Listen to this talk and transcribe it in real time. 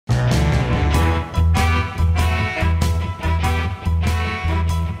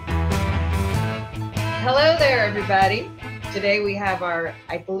everybody. Today we have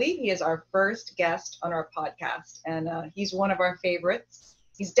I believe he is our first guest on our podcast, and he's one of our favorites.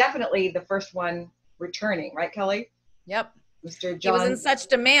 He's definitely the first one returning, right, Kelly? Yep. Mr. John. He was in such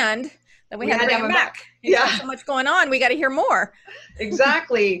demand that we had to bring him back. He's Yeah. got so much going on. We got to hear more.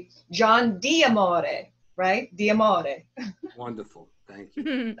 Exactly. John D'Amore, right? D'Amore. Wonderful. Thank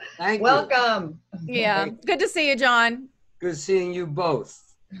you. Thank you. Welcome. Yeah. Good to see you, John. Good seeing you both.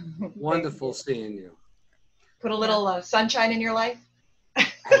 Wonderful seeing you. Put a little sunshine in your life?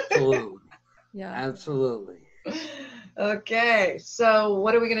 Absolutely. Yeah. Absolutely. Okay, so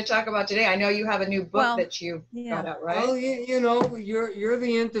what are we going to talk about today? I know you have a new book that you got out, right? Well, you're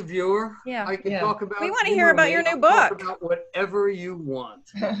the interviewer. Yeah. I can talk about. We want to hear about your new book. Talk about whatever you want.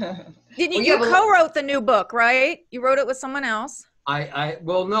 Didn't you co-wrote the new book, right? You wrote it with someone else.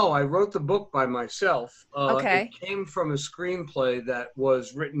 No, I wrote the book by myself. Okay. It came from a screenplay that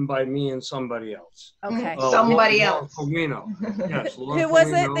was written by me and somebody else. Okay. Somebody else. Laura Fuino. Yes. Who was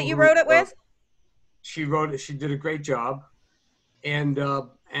it that you wrote it with? She wrote it. She did a great job. And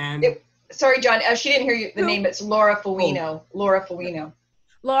sorry, John, she didn't hear you, the name. It's Laura Fuino. Laura Fuino.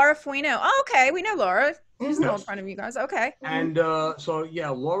 Laura Fuino. Oh, okay. We know Laura. She's an old friend of you guys. Okay. And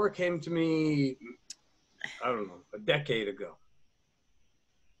Laura came to me, I don't know, a decade ago.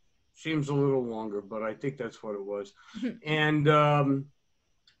 Seems a little longer, but I think that's what it was. And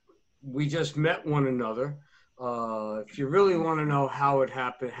we just met one another. If you really want to know how it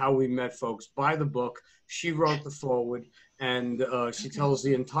happened, how we met, folks, buy the book. She wrote the foreword, and she tells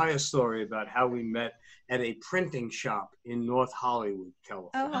the entire story about how we met at a printing shop in North Hollywood,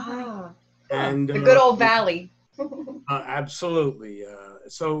 California. And the good old Valley. Absolutely.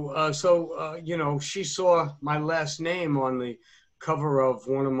 She saw my last name on the cover of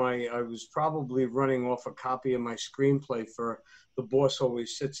I was probably running off a copy of my screenplay for The Boss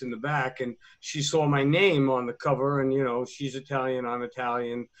Always Sits in the Back, and she saw my name on the cover, and she's Italian, I'm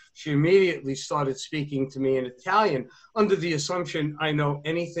Italian. She immediately started speaking to me in Italian under the assumption I know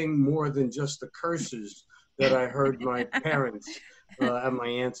anything more than just the curses that I heard my parents and my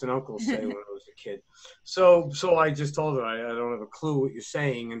aunts and uncles say when I was a kid. So I just told her I don't have a clue what you're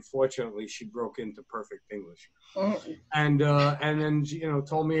saying, and fortunately she broke into perfect English. And then she,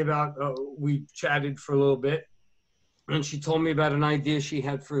 told me about, we chatted for a little bit, and she told me about an idea she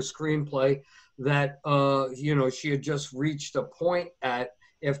had for a screenplay that, she had just reached a point at,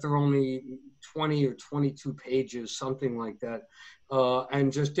 after only 20 or 22 pages, something like that,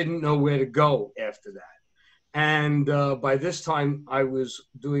 and just didn't know where to go after that. And by this time, I was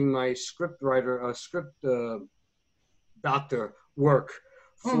doing my script doctor work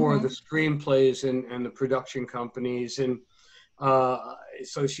for the screenplays and the production companies. And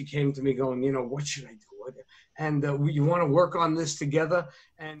so she came to me going, what should I do? And you want to work on this together?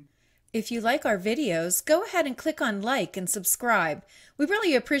 And if you like our videos, go ahead and click on like and subscribe. We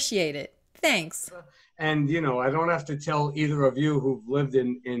really appreciate it. Thanks. And, I don't have to tell either of you who've lived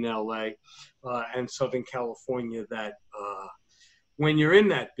in LA and Southern California that when you're in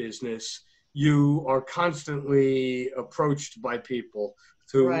that business, you are constantly approached by people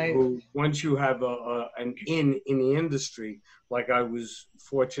who once you have an in the industry, like I was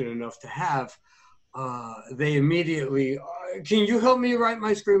fortunate enough to have, they immediately, can you help me write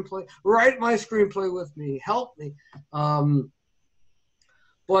my screenplay? Write my screenplay with me. Help me.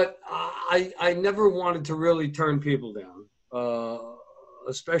 But I never wanted to really turn people down,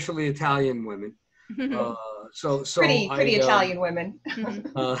 especially Italian women. Pretty Italian women.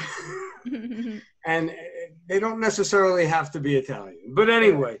 And they don't necessarily have to be Italian. But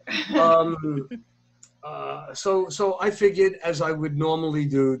anyway, so I figured, as I would normally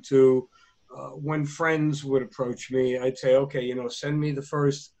do to when friends would approach me, I'd say, okay, send me the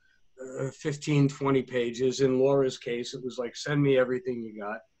first 15, 20 pages. In Laura's case, it was like, send me everything you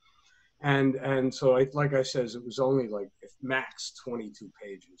got. And so like I says, it was only like max 22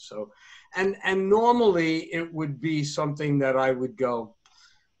 pages. So, and normally it would be something that I would go,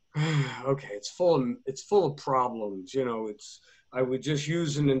 okay, it's full of problems. I would just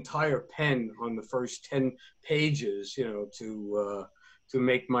use an entire pen on the first 10 pages, to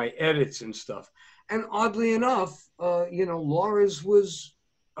make my edits and stuff. And oddly enough, Laura's was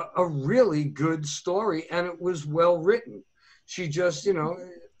a really good story, and it was well written. She just,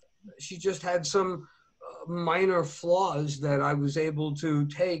 she just had some minor flaws that I was able to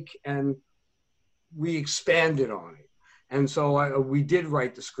take, and we expanded on it. And so we did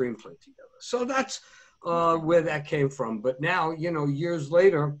write the screenplay together. So that's where that came from. But now, years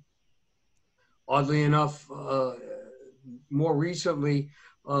later, oddly enough, more recently,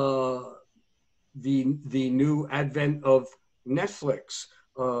 the new advent of Netflix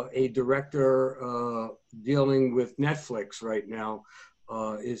a director dealing with Netflix right now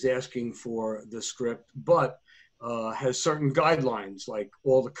is asking for the script, but has certain guidelines, like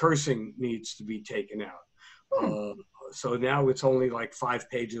all the cursing needs to be taken out. So now it's only like 5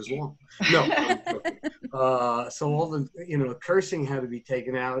 pages long. No, so all the cursing had to be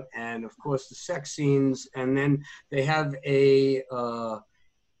taken out, and of course the sex scenes, and then they have a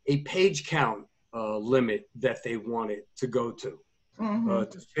page count limit that they want it to go to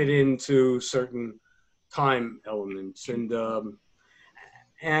fit into certain time elements, and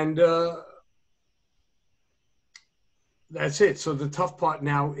that's it. So the tough part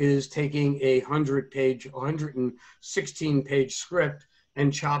now is taking a 116-page script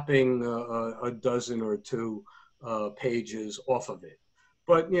and chopping a dozen or two pages off of it.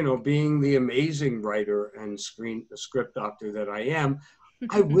 But being the amazing writer and script doctor that I am,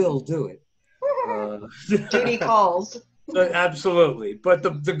 I will do it. Duty calls. Absolutely. But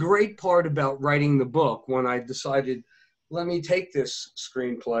the great part about writing the book, when I decided, let me take this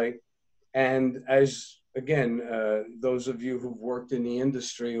screenplay, and again, those of you who've worked in the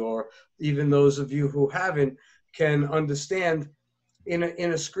industry, or even those of you who haven't, can understand, in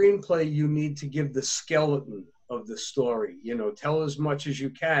a screenplay, you need to give the skeleton of the story. Tell as much as you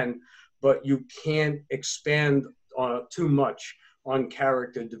can, but you can't expand too much on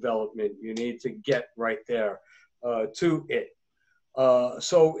character development. You need to get right there to it.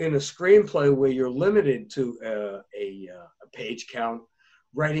 So in a screenplay where you're limited to a page count,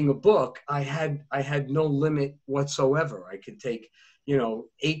 writing a book, I had no limit whatsoever. I could take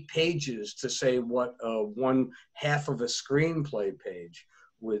 8 pages to say what 1/2 of a screenplay page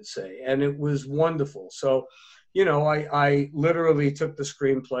would say, and it was wonderful. So I literally took the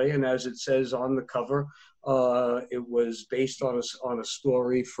screenplay, and as it says on the cover, it was based on a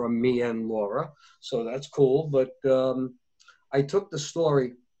story from me and Laura, so that's cool. But I took the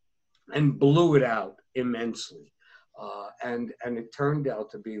story and blew it out immensely. And it turned out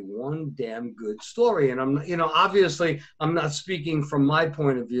to be one damn good story. And obviously I'm not speaking from my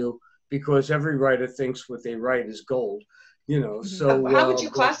point of view, because every writer thinks what they write is gold, so. How would you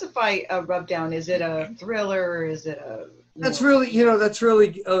classify Rubdown? Is it a thriller? Is it a... That's really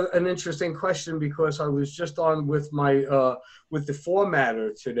an interesting question, because I was just on with with the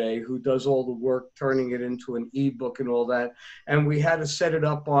formatter today, who does all the work turning it into an ebook and all that. And we had to set it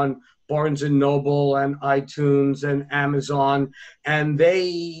up on Barnes & Noble and iTunes and Amazon, and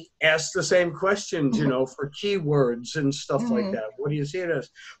they asked the same questions, for keywords and stuff like that. What do you see it as?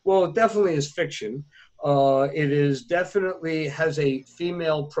 Well, it definitely is fiction. It is definitely has a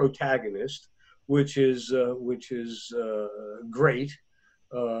female protagonist, which is great,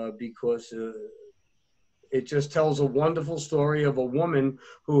 because it just tells a wonderful story of a woman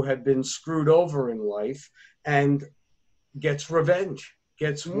who had been screwed over in life and gets revenge.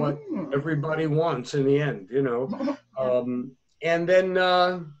 Gets what everybody wants in the end, and then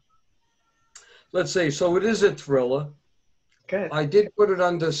let's see. So it is a thriller. Good. I did put it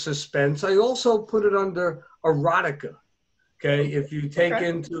under suspense. I also put it under erotica. Okay, if you take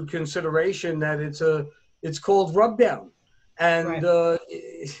into consideration that it's called Rubdown, and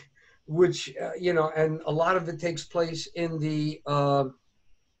which and a lot of it takes place in the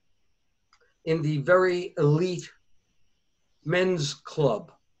very elite men's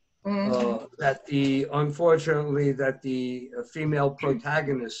club, that unfortunately the female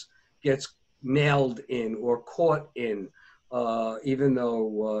protagonist gets nailed in or caught in, even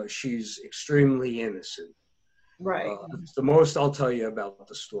though she's extremely innocent. Right. It's the most I'll tell you about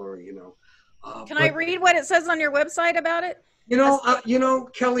the story. Can I read what it says on your website about it?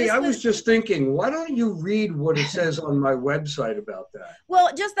 Kelly, I was just thinking, why don't you read what it says on my website about that?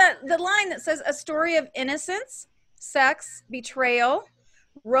 Well, just the line that says, a story of innocence, sex, betrayal,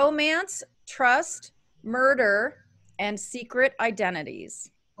 romance, trust, murder, and secret identities.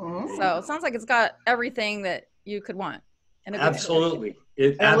 So it sounds like it's got everything that you could want. Absolutely.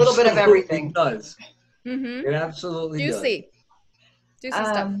 It a little bit of everything. Does. It absolutely does. Juicy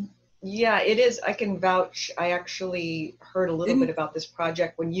stuff. Yeah, it is. I can vouch. I actually heard a little bit about this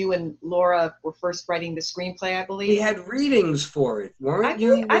project when you and Laura were first writing the screenplay, I believe. We had readings for it, weren't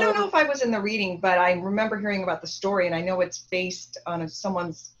you? I don't know if I was in the reading, but I remember hearing about the story, and I know it's based on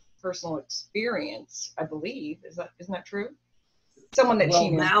someone's personal experience, I believe. Isn't that true? Someone that she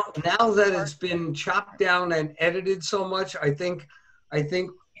knew. Now that it's been chopped down and edited so much, I think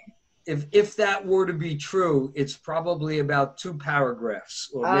if that were to be true, it's probably about 2 paragraphs,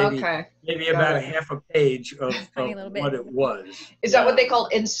 or maybe about a half a page of what it was. Is that what they call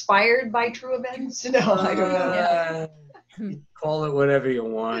inspired by true events? No, I don't know. Call it whatever you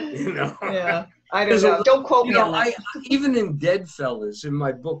want, Yeah. I don't know. Don't quote me on that. Even in Deadfellas, in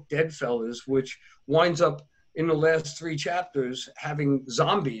my book Deadfellas, which winds up in the last 3 chapters having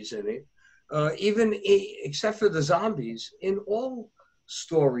zombies in it, except for the zombies, in all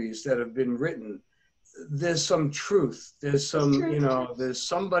stories that have been written, there's some truth. There's some, there's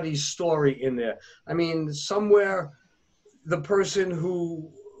somebody's story in there. I mean, somewhere the person who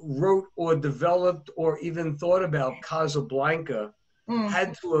wrote or developed or even thought about Casablanca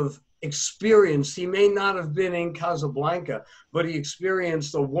had to have experienced, he may not have been in Casablanca, but he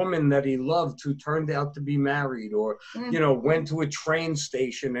experienced a woman that he loved who turned out to be married, or, went to a train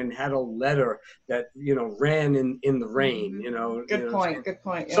station and had a letter that, ran in the rain, Good point.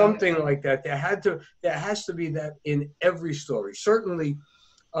 Yeah. Something like that. There has to be that in every story. Certainly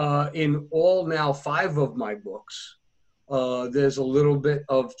in all now 5 of my books, there's a little bit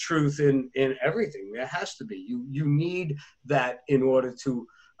of truth in everything. There has to be. You need that in order to,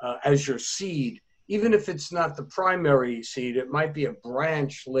 as your seed, even if it's not the primary seed, it might be a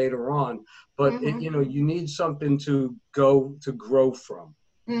branch later on, but you need something to grow from.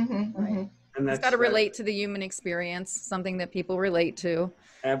 Right. And it's got to relate to the human experience, something that people relate to.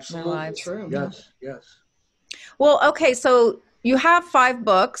 Absolutely. True. Yes. Well, okay, so you have 5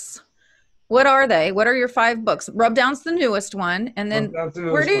 books. What are they? What are your 5 books? Rubdown's the newest one. And then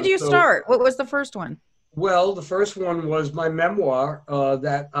where did you start? What was the first one? Well, the first one was my memoir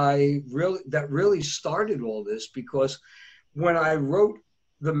that really started all this, because when I wrote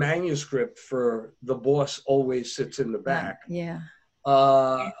the manuscript for The Boss Always Sits in the Back. Yeah.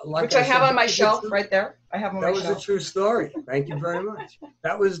 Which I have on my shelf right there. I have on my shelf. That was a true story. Thank you very much.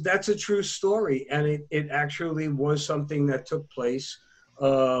 That's a true story. And it actually was something that took place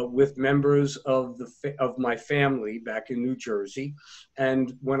with members of my family back in New Jersey.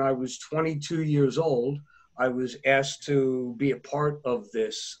 And when I was 22 years old, I was asked to be a part of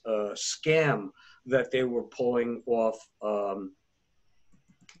this scam that they were pulling off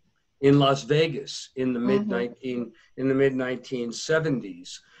in Las Vegas in the mid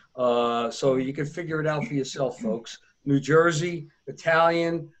 1970s. So you can figure it out for yourself, folks. New Jersey,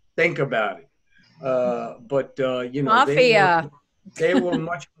 Italian, think about it. But Mafia. They were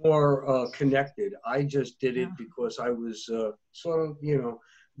much more connected. I just did it because I was sort of,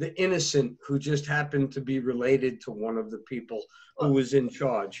 the innocent who just happened to be related to one of the people who was in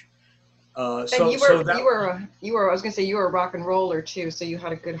charge. I was going to say you were a rock and roller too, so you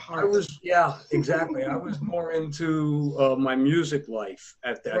had a good heart. Exactly. I was more into my music life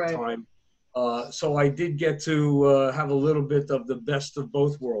at that time. So I did get to have a little bit of the best of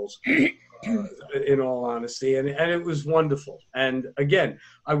both worlds. In all honesty, and it was wonderful. And again,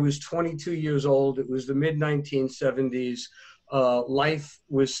 I was 22 years old. It was the mid 1970s. Life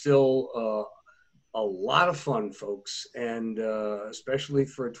was still a lot of fun, folks, and especially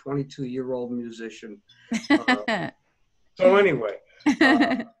for a 22-year-old musician. So anyway.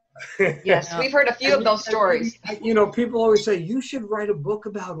 Yes, we've heard a few of those stories. People always say, you should write a book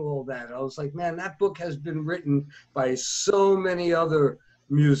about all that. I was like, man, that book has been written by so many other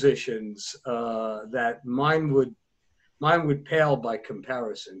musicians that mine would pale by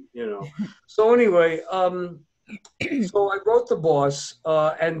comparison, So anyway, so I wrote The Boss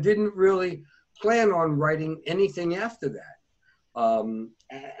and didn't really plan on writing anything after that.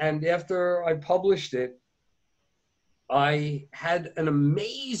 And after I published it, I had an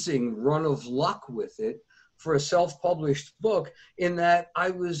amazing run of luck with it for a self-published book, in that I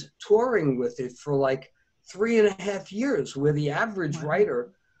was touring with it for like 3.5 years, where the average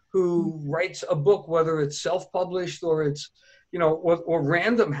writer who writes a book, whether it's self-published or it's, or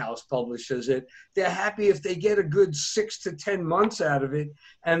Random House publishes it, they're happy if they get a good 6 to 10 months out of it,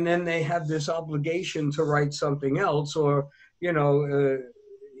 and then they have this obligation to write something else, or, here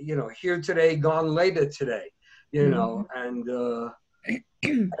today, gone later today,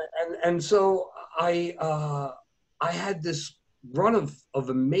 and so I had this run of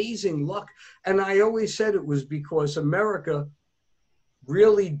amazing luck. And I always said it was because America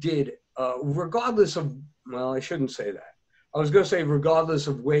really did, regardless of, well, I shouldn't say that. I was going to say regardless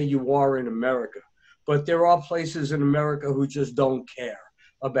of where you are in America, but there are places in America who just don't care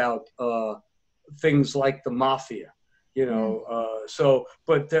about things like the mafia,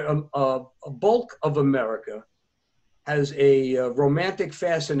 but a bulk of America has a romantic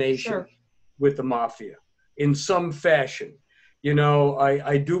fascination with the mafia in some fashion.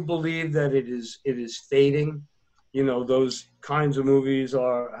 I do believe that it is fading. Those kinds of movies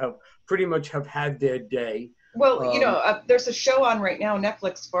have pretty much had their day. Well, there's a show on right now,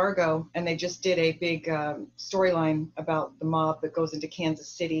 Netflix, Fargo, and they just did a big storyline about the mob that goes into Kansas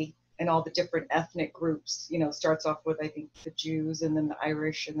City and all the different ethnic groups. You know, starts off with, I think, the Jews, and then the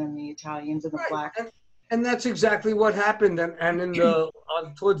Irish, and then the Italians, and the Black. And that's exactly what happened. And in the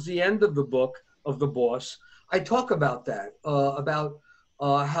towards the end of the book of The Boss, I talk about that, about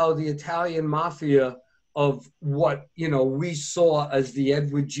how the Italian mafia of what, you know, we saw as the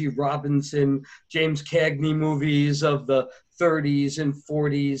Edward G. Robinson, James Cagney movies of the 30s and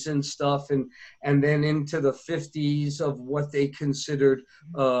 40s and stuff, and then into the 50s of what they considered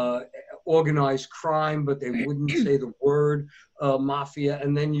organized crime, but they wouldn't say the word mafia.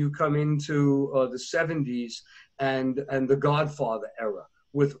 And then you come into the 70s and the Godfather era,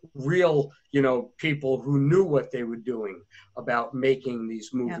 with real, you know, people who knew what they were doing about making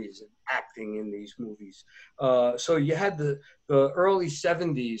these movies and acting in these movies. So you had the early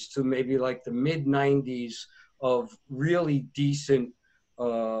 70s to maybe like the mid 90s of really decent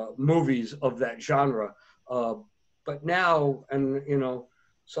movies of that genre. But now, and, you know,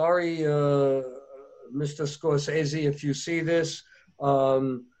 sorry, Mr. Scorsese, if you see this,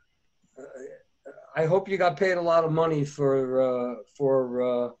 I hope you got paid a lot of money for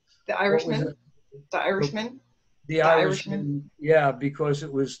The Irishman. The Irishman. The Irishman. Yeah, because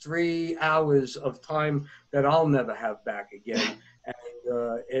it was 3 hours of time that I'll never have back again. And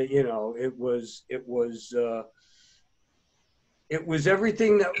you know, it was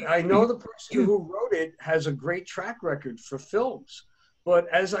everything that I know. The person who wrote it has a great track record for films, but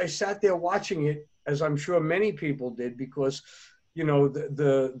as I sat there watching it, as I'm sure many people did, because, you know,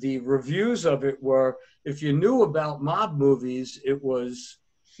 the reviews of it were, if you knew about mob movies, it was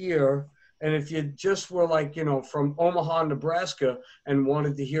here. And if you just were like, you know, from Omaha, Nebraska, and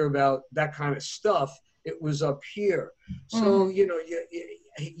wanted to hear about that kind of stuff, it was up here. So, you know,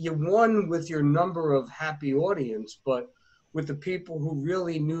 you won with your number of happy audience, but with the people who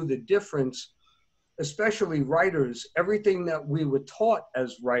really knew the difference, especially writers, everything that we were taught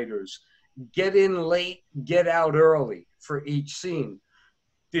as writers, get in late, get out early for each scene,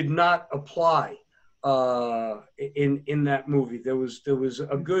 did not apply in that movie. There was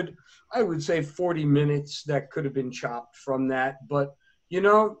a good, I would say, 40 minutes that could have been chopped from that. But, you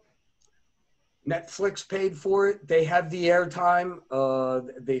know, Netflix paid for it. They had the airtime.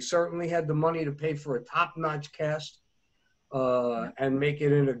 They certainly had the money to pay for a top-notch cast and make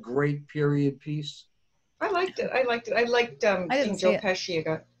it in a great period piece. I liked it. I liked seeing Joe Pesci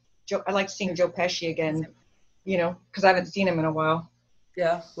again. I liked seeing Joe Pesci again, you know, because I haven't seen him in a while.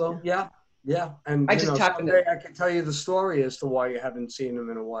 Yeah, well, yeah. And I just someday I can tell you the story as to why you haven't seen him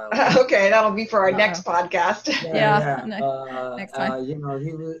in a while. Okay, that'll be for our next podcast. Next time. You know,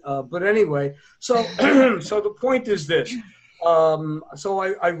 he was, but anyway, so so the point is this. So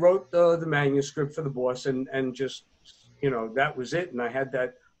I wrote the manuscript for The Boss, and just, you know, that was it. And I had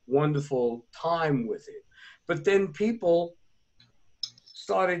that wonderful time with it. But then people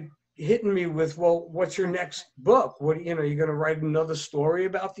started hitting me with, well, what's your next book? What, you know, you're going to write another story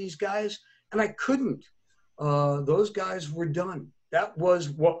about these guys? And I couldn't. Those guys were done. That was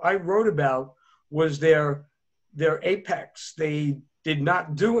what I wrote about, was their apex. They did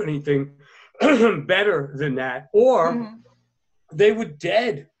not do anything better than that, or they were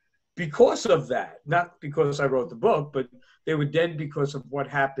dead because of that. Not because I wrote the book, but they were dead because of what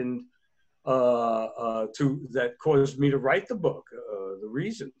happened that caused me to write the book, the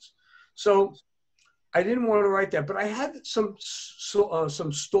reasons. So I didn't want to write that, but I had some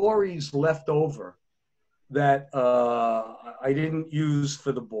stories left over that I didn't use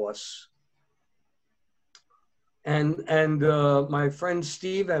for The Boss. And my friend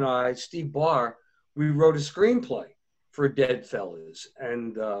Steve and I, Steve Barr, we wrote a screenplay for Deadfellas.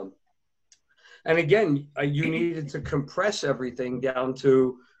 And again, you needed to compress everything down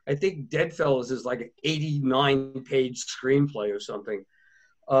to, I think Deadfellas is like an 89-page screenplay or something.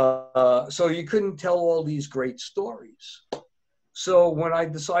 So you couldn't tell all these great stories. So when I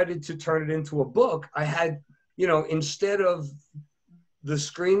decided to turn it into a book, I had, you know, instead of the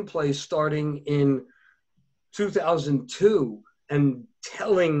screenplay starting in 2002 and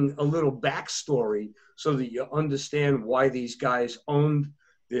telling a little backstory so that you understand why these guys owned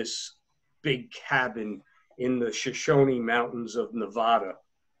this big cabin in the Shoshone Mountains of Nevada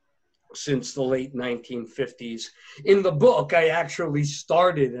since the late 1950s. In the book, I actually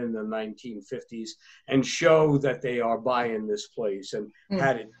started in the 1950s and show that they are buying this place and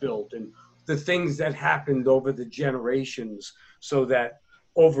had it built, and the things that happened over the generations, so that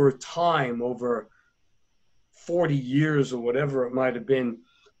over time, over 40 years or whatever it might have been,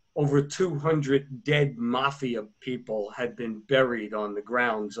 over 200 dead mafia people had been buried on the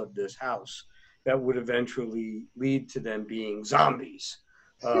grounds of this house that would eventually lead to them being zombies.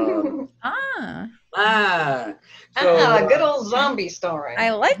 Ah, So, good old zombie story.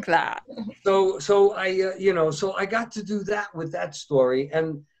 I like that. so I, so I got to do that with that story,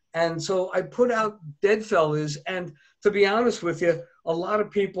 and so I put out Deadfellas, and to be honest with you, a lot of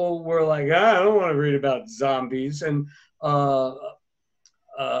people were like, I don't want to read about zombies, and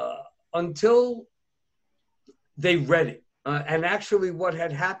until they read it, and actually, what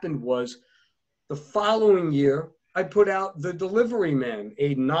had happened was the following year, I put out The Delivery Man,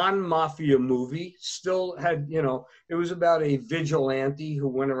 a non-mafia movie. Still had, it was about a vigilante who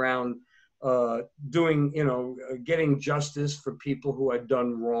went around doing, getting justice for people who had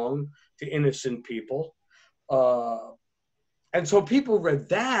done wrong to innocent people. And so people read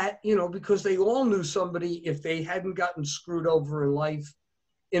that, because they all knew somebody, if they hadn't gotten screwed over in life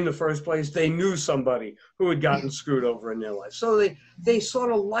in the first place, they knew somebody who had gotten screwed over in their life. So they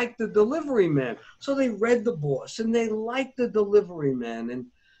sort of liked The Delivery Man. So they read The Boss and they liked The Delivery Man. And,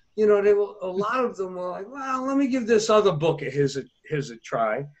 a lot of them were like, well, let me give this other book of his a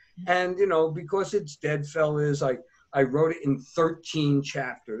try. And, because it's Deadfellas, I wrote it in 13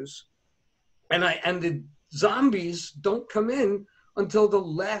 chapters. And the zombies don't come in until the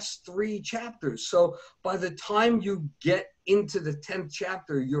last 3 chapters. So by the time you get into the 10th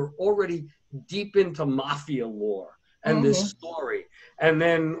chapter, you're already deep into mafia lore and this story. And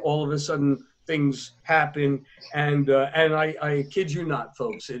then all of a sudden things happen. And I kid you not,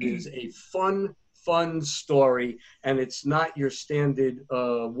 folks, it is a fun story. And it's not your standard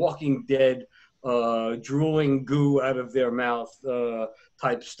Walking Dead drooling goo out of their mouth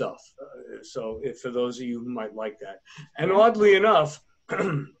type stuff. So for those of you who might like that. And oddly enough,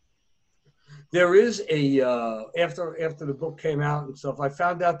 there is after the book came out and stuff, I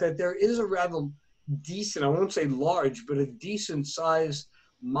found out that there is a rather decent, I won't say large, but a decent sized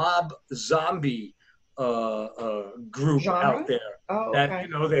mob zombie group out there. Oh, okay.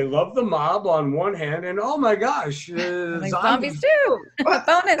 That, they love the mob on one hand, and oh my gosh, zombies too.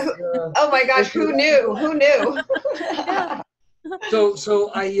 Bonus. Oh my gosh, who knew? Who knew?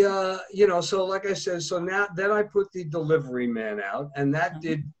 So I, so like I said, so then I put The Delivery Man out, and that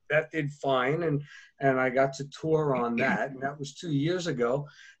did fine, and I got to tour on that, and that was 2 years ago.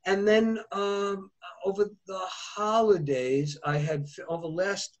 And then over the holidays, over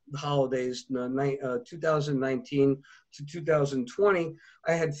last holidays, 2019 to 2020,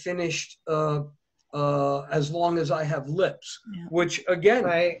 I had finished As Long as I Have Lips, which again,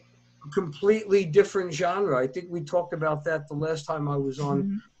 right. completely different genre. I think we talked about that the last time I was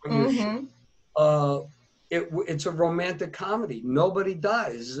on your show. It's a romantic comedy. Nobody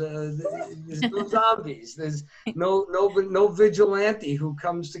dies. There's no zombies. There's no vigilante who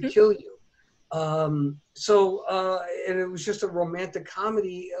comes to kill you. And it was just a romantic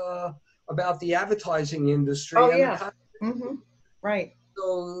comedy about the advertising industry. Oh, yeah. Right.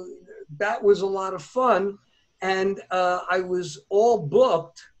 So that was a lot of fun. And I was all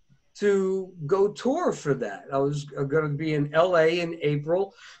booked to go tour for that. I was going to be in LA in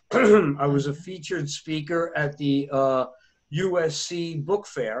April. I was a featured speaker at the USC Book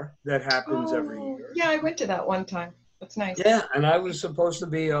Fair that happens every year. Yeah, I went to that one time. That's nice. Yeah, and I was supposed to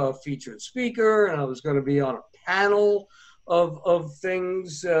be a featured speaker, and I was going to be on a panel of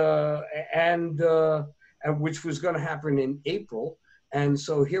things, and which was going to happen in April. And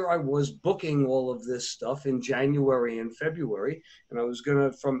so here I was booking all of this stuff in January and February. And I was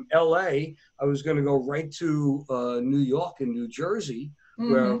from LA, I was going to go right to New York and New Jersey,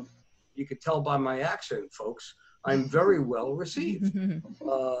 where you could tell by my accent, folks, I'm very well received.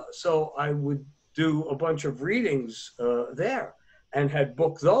 So I would do a bunch of readings there and had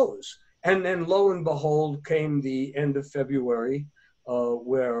booked those. And then lo and behold came the end of February,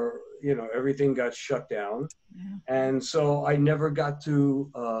 where everything got shut down. And so I never got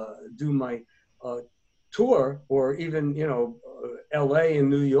to do my tour, or even LA and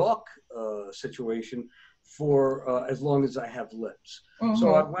New York situation for As Long as I Have Lips.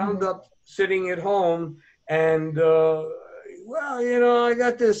 So I wound up sitting at home and I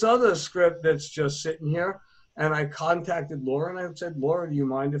got this other script that's just sitting here, and I contacted Laura and I said, Laura, do you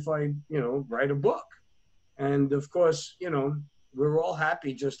mind if I write a book? And of course, we're all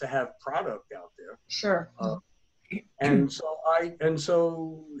happy just to have product out there. Sure. And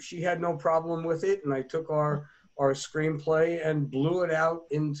so she had no problem with it, and I took our screenplay and blew it out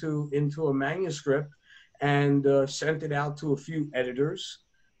into a manuscript and sent it out to a few editors,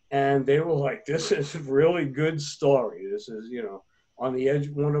 and they were like, "This is a really good story. This is on the edge,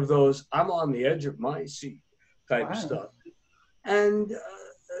 one of those I'm on the edge of my seat type of stuff." And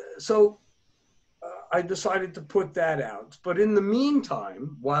so I decided to put that out. But in the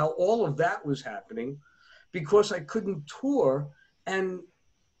meantime, while all of that was happening, because I couldn't tour, and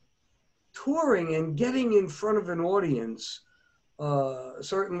touring and getting in front of an audience,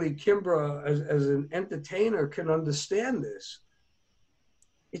 certainly Kimbra as an entertainer can understand this.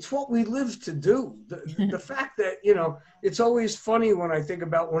 It's what we live to do. The fact that, you know, it's always funny when I think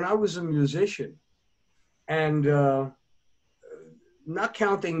about when I was a musician, and not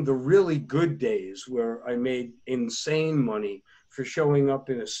counting the really good days where I made insane money for showing up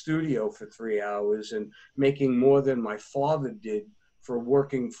in a studio for 3 hours and making more than my father did for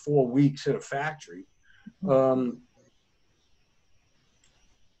working 4 weeks in a factory. When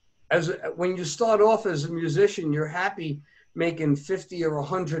you start off as a musician, you're happy making $50 or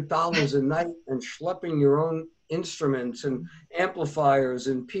 $100 a night and schlepping your own instruments and amplifiers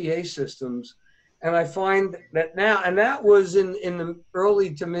and PA systems. And I find that now, and that was in the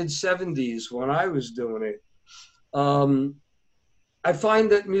early to mid 70s when I was doing it. I find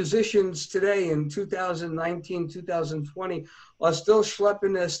that musicians today in 2019, 2020 are still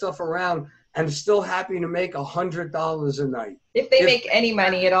schlepping their stuff around and still happy to make $100 a night. If they make any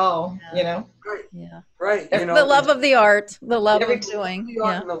money at all, you know? Right. Yeah. Right. You know, The love of the art, the love of doing. The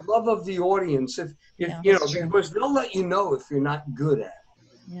art and the love of the audience. If you know, because they'll let you know if you're not good at it.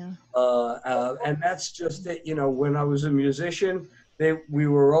 Yeah. And that's just it. You know, when I was a musician, we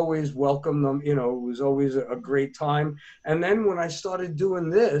were always welcome. You know, it was always a great time. And then when I started doing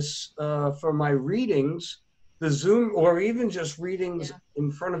this for my readings, the Zoom or even just readings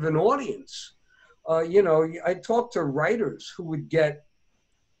in front of an audience, you know, I talked to writers who would get,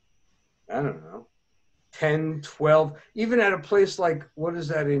 I don't know, 10, 12, even at a place like, what is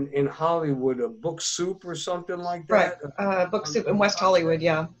that in Hollywood, a Book Soup or something like that? Right, Book Soup in West Hollywood,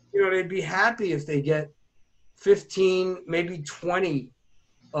 yeah. You know, they'd be happy if they get 15, maybe 20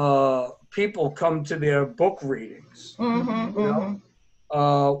 people come to their book readings. Mm-hmm, you know?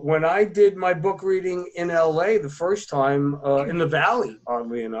 When I did my book reading in LA the first time, in the Valley,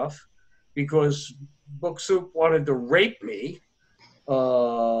 oddly enough, because Book Soup wanted to rape me,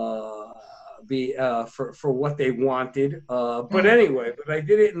 for what they wanted. But anyway, but I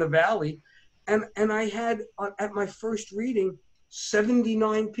did it in the Valley, and I had at my first reading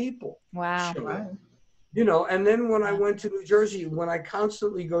 79 people. Wow. You know, and then when I went to New Jersey, when I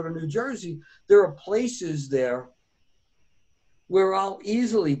constantly go to New Jersey, there are places there where I'll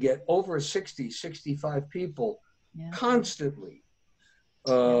easily get over 60, 65 people constantly.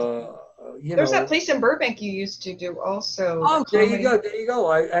 There's that place in Burbank you used to do also. Oh, there you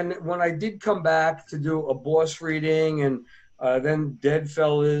go. And when I did come back to do a Boss reading and then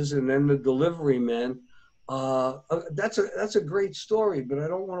Deadfellas and then the Delivery Men, that's a great story, but I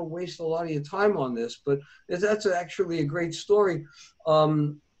don't want to waste a lot of your time on this, but that's actually a great story.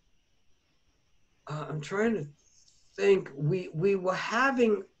 I'm trying to think. We were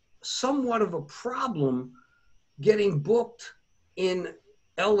having somewhat of a problem getting booked in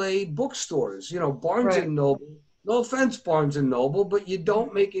LA bookstores, you know, Barnes and Noble. No offense, Barnes and Noble, but you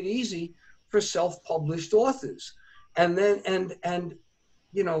don't make it easy for self-published authors. And then, and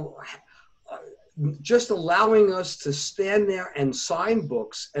you know, just allowing us to stand there and sign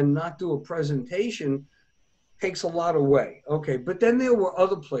books and not do a presentation takes a lot away. Okay, but then there were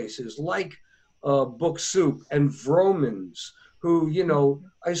other places like Book Soup and Vroman's, who, you know,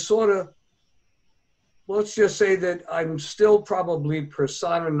 I sort of, let's just say that I'm still probably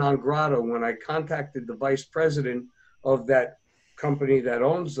persona non grata when I contacted the vice president of that company that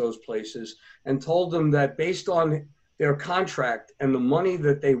owns those places and told them that based on their contract and the money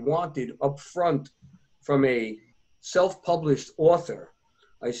that they wanted up front from a self-published author,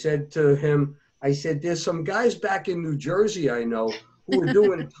 I said to him, I said, there's some guys back in New Jersey I know who are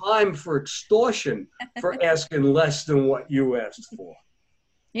doing time for extortion for asking less than what you asked for.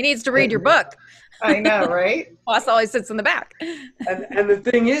 He needs to read your book. I know, right? Boss always sits in the back. And the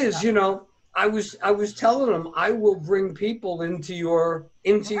thing is, you know, I was telling them I will bring people into your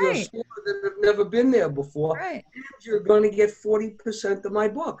store that have never been there before. Right. And you're going to get 40% of my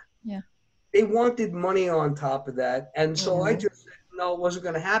book. Yeah. They wanted money on top of that, and so I just said no, it wasn't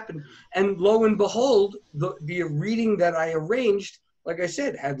going to happen. And lo and behold, the reading that I arranged, like I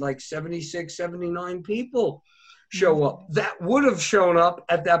said, had like 76, 79 people show up that would have shown up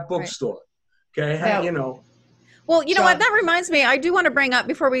at that bookstore. Okay, you know. Well, you know what? That reminds me. I do want to bring up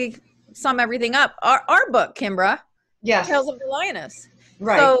before we sum everything up our book, Kimbra. Yes. Tales of the Lioness.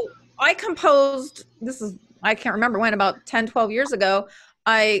 Right. So I composed. I can't remember when. About 10, 12 years ago.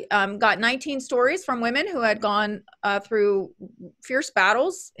 I got 19 stories from women who had gone through fierce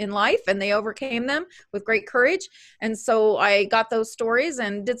battles in life, and they overcame them with great courage. And so I got those stories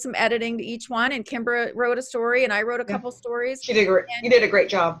and did some editing to each one. And Kimbra wrote a story, and I wrote a couple stories. You did a great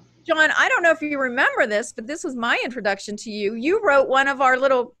job. John, I don't know if you remember this, but this was my introduction to you. You wrote one of our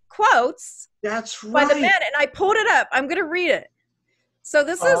little quotes That's by the right. men, and I pulled it up. I'm going to read it. So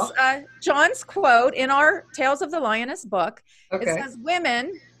this is John's quote in our Tales of the Lioness book. Okay. It says,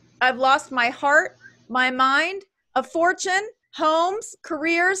 "Women, I've lost my heart, my mind, a fortune, homes,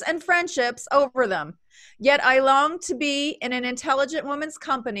 careers, and friendships over them. Yet I long to be in an intelligent woman's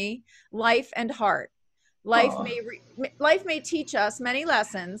company, life and heart. Life may teach us many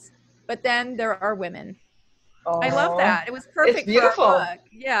lessons, but then there are women." I love that. It was perfect. It's beautiful. For our book.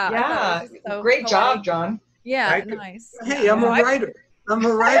 Yeah. Yeah. So Great job, poetic. John. Yeah. Nice. Hey, I'm a writer. I'm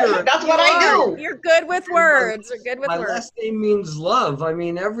a writer. That's what I do. You're good with words. You're good with My words. last name means love. I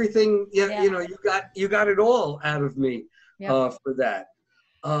mean, everything. Yeah. You know, you got it all out of me for that.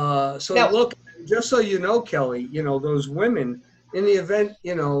 So now, look, just so you know, Kelly, you know, those women in the event,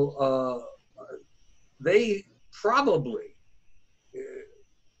 you know, they probably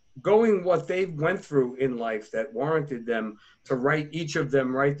going what they went through in life that warranted them to write, each of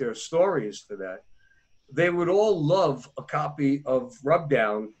them write their stories for that. They would all love a copy of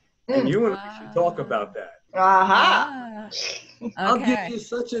Rubdown, and you and I should talk about that. I'll give you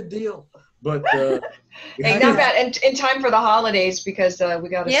such a deal. But hey, not bad. In time for the holidays, because we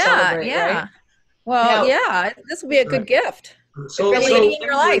got to celebrate. Right? Well, this will be a good gift. So in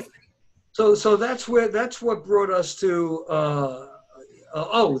your life. So that's what brought us to.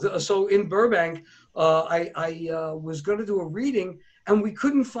 So in Burbank, I was going to do a reading, and we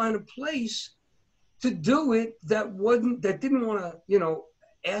couldn't find a place to do it that didn't want to, you know,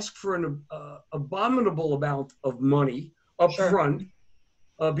 ask for an abominable amount of money up front,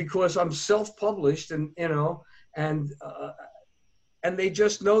 because I'm self-published, and you know, and they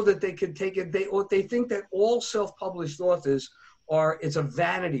just know that they can take it. They think that all self-published authors it's a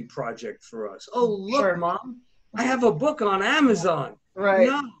vanity project for us. Oh, look, Mom, I have a book on Amazon. Right.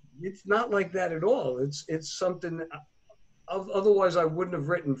 No, it's not like that at all. It's something. Otherwise, I wouldn't have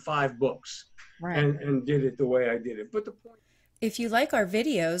written 5 books and did it the way I did it. But the point. If you like our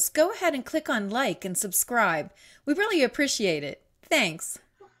videos, go ahead and click on like and subscribe. We really appreciate it. Thanks.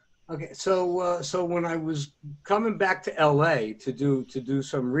 Okay, so when I was coming back to LA to do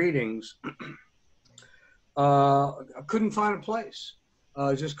some readings, I couldn't find a place.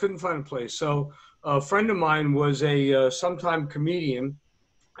 Just couldn't find a place. So a friend of mine was a sometime comedian,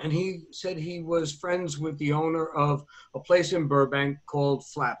 and he said he was friends with the owner of a place in Burbank called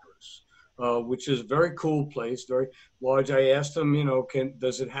Flappers, which is a very cool place, very large. I asked him, you know,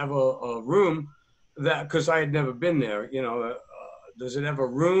 does it have a room that, because I had never been there, you know, does it have a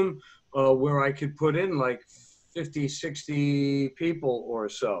room where I could put in like 50, 60 people or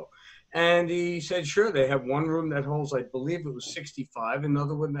so? And he said, sure, they have one room that holds, I believe it was 65,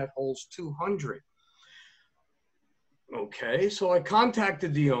 another one that holds 200. Okay, so I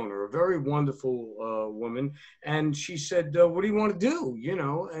contacted the owner, a very wonderful woman, and she said, what do you want to do? You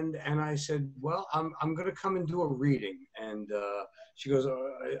know, and I said, well, I'm going to come and do a reading. And she goes,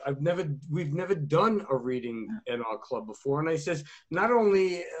 we've never done a reading in our club before. And I says, not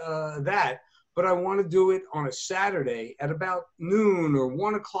only that, but I want to do it on a Saturday at about noon or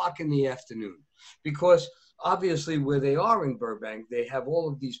 1 o'clock in the afternoon, because obviously where they are in Burbank, they have all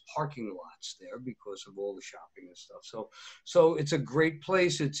of these parking lots there because of all the shopping and stuff. So it's a great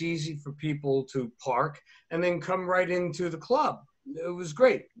place. It's easy for people to park and then come right into the club. It was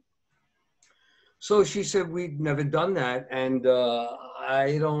great. So she said, we'd never done that, and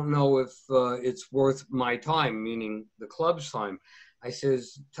I don't know if it's worth my time, meaning the club's time. I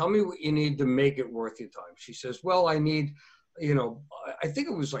says, tell me what you need to make it worth your time. She says, well, I need, you know, I think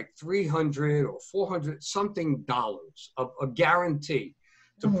it was like $300 or $400 something dollars, a guarantee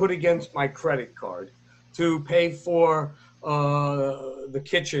to put against my credit card to pay for the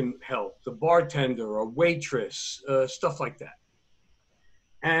kitchen help, the bartender, a waitress, stuff like that.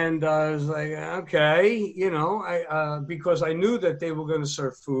 And I was like, okay, you know, because I knew that they were going to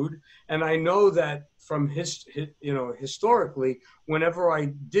serve food, and I know that from historically, whenever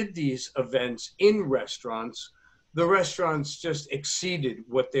I did these events in restaurants, the restaurants just exceeded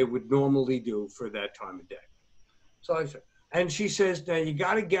what they would normally do for that time of day. So I said, and she says, now you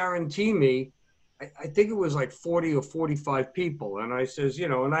got to guarantee me, I think it was like 40 or 45 people. And I says, you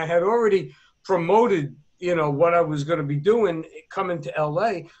know, and I had already promoted, you know, what I was going to be doing coming to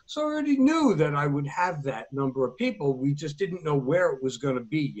LA. So I already knew that I would have that number of people. We just didn't know where it was going to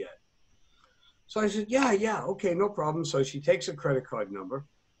be yet. So I said, yeah, okay, no problem. So she takes a credit card number,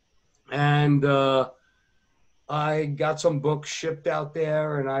 and I got some books shipped out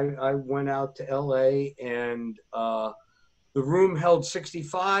there, and I went out to LA, and the room held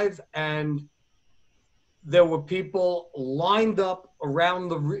 65, and there were people lined up around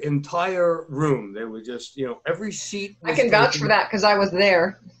the entire room. They were just, you know, every seat was I can vouch taken. for that because I was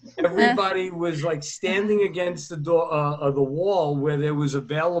there. Everybody was like standing against the door, the wall where there was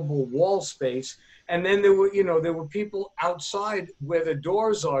available wall space. And then there were, you know, there were people outside where the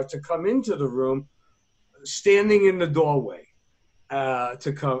doors are to come into the room, standing in the doorway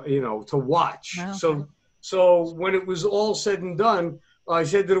to come, you know, to watch. Wow. So when it was all said and done, I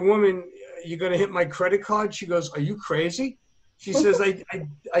said to the woman, "You're going to hit my credit card?" She goes, "Are you crazy?" She says,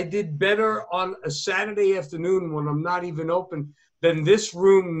 I did better on a Saturday afternoon when I'm not even open than this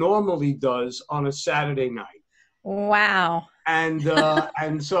room normally does on a Saturday night. Wow. And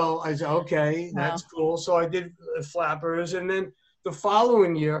so I said, okay, that's cool. So I did Flappers, and then the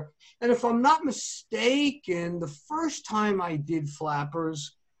following year, and if I'm not mistaken, the first time I did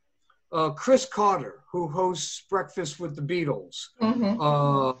Flappers, Chris Carter, who hosts Breakfast with the Beatles,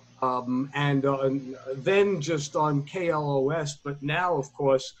 and then just on KLOS, but now, of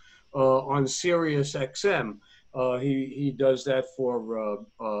course, on Sirius XM. He does that for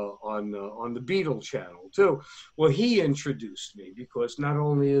on the Beatle channel too. Well, he introduced me because not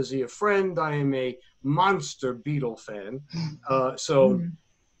only is he a friend, I am a monster Beatle fan.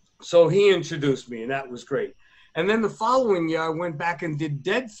 So he introduced me, and that was great. And then the following year, I went back and did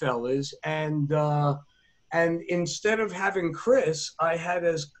Deadfellas, and instead of having Chris, I had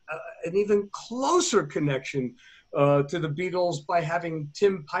an even closer connection to the Beatles by having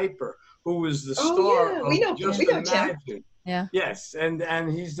Tim Piper, who was the star of Just Imagine. Yeah. Yes, and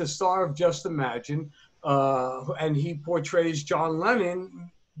he's the star of Just Imagine, and he portrays John Lennon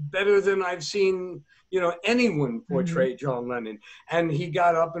better than I've seen, you know, anyone portray John Lennon. And he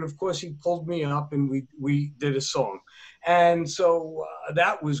got up, and of course he pulled me up, and we did a song. And so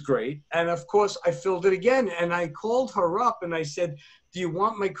that was great. And of course I filled it again, and I called her up and I said, "Do you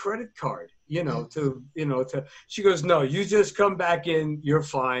want my credit card? She goes, "No, you just come back in, you're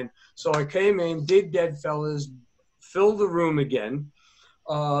fine." So I came in, did Deadfellas, filled the room again.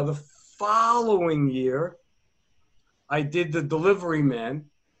 The following year, I did The Delivery Man.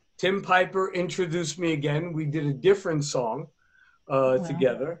 Tim Piper introduced me again. We did a different song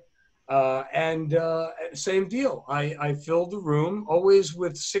together. And same deal. I filled the room, always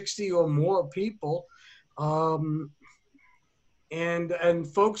with 60 or more people. And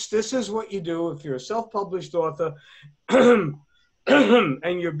folks, this is what you do if you're a self-published author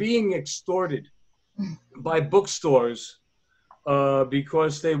and you're being extorted by bookstores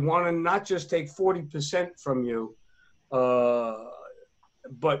because they want to not just take 40% from you,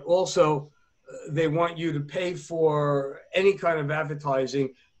 but also they want you to pay for any kind of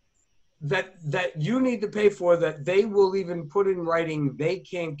advertising that you need to pay for, that they will even put in writing. They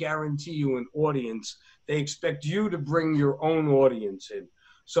can't guarantee you an audience. They expect you to bring your own audience in.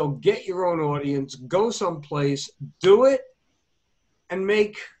 So get your own audience, go someplace, do it, and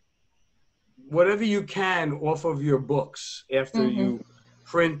make whatever you can off of your books after you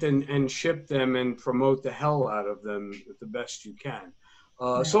print and ship them and promote the hell out of them the best you can.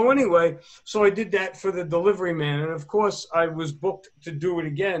 So anyway, so I did that for The Delivery Man. And of course, I was booked to do it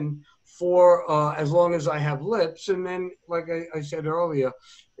again for as long as I have Lips. And then, like I said earlier,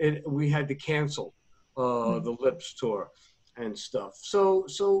 we had to cancel the Lips tour and stuff. So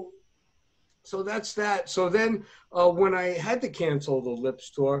that's that. So then when I had to cancel the Lips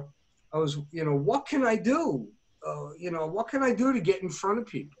tour, I was, what can I do? What can I do to get in front of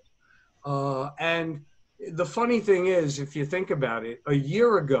people? And the funny thing is, if you think about it, a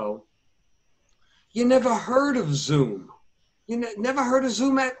year ago, you never heard of Zoom. You never heard of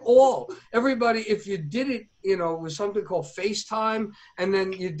Zoom at all. Everybody, if you did it, it was something called FaceTime, and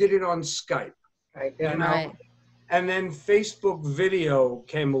then you did it on Skype. Right. Right. And then Facebook video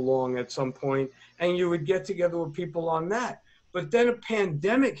came along at some point, and you would get together with people on that. But then a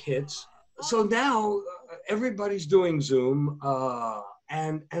pandemic hits, so now everybody's doing Zoom,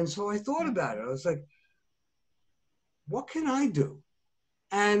 and so I thought about it. I was like, what can I do?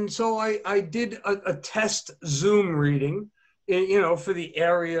 And so I did a test Zoom reading, for the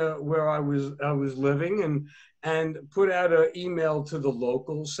area where I was living, and put out an email to the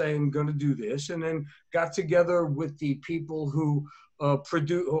locals saying I'm going to do this, and then got together with the people who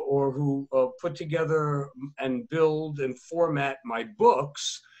produce or who put together and build and format my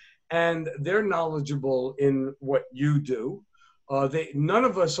books, and they're knowledgeable in what you do. None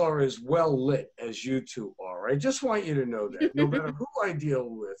of us are as well lit as you two are. I just want you to know that, no matter who I deal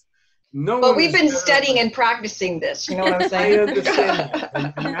with. Well, we've been studying and practicing this. You know what I'm saying? I understand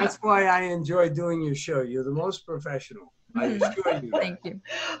that. And that's why I enjoy doing your show. You're the most professional. I assure you. Thank you.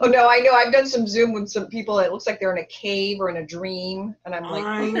 Oh, no, I know. I've done some Zoom with some people. It looks like they're in a cave or in a dream. And I'm like,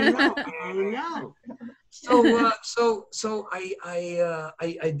 I know. So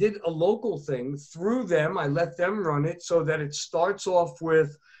I did a local thing through them. I let them run it so that it starts off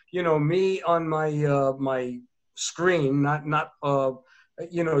with, you know, me on my my screen, not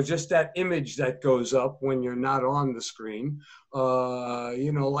you know, just that image that goes up when you're not on the screen,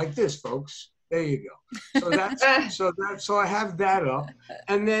 you know, like this, folks. There you go. So I have that up.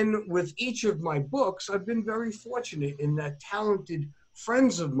 And then with each of my books, I've been very fortunate in that talented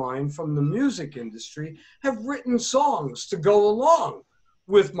friends of mine from the music industry have written songs to go along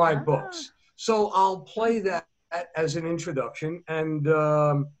with my books. So I'll play that as an introduction, and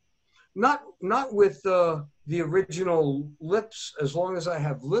not with the original lips, as long as I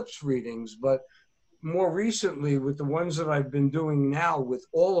have lips readings, but more recently with the ones that I've been doing now with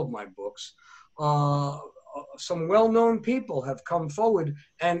all of my books, some well-known people have come forward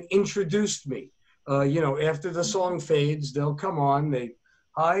and introduced me. You know, after the song fades, they'll come on,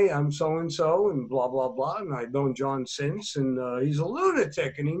 hi, I'm so-and-so, and blah, blah, blah, and I've known John since, and he's a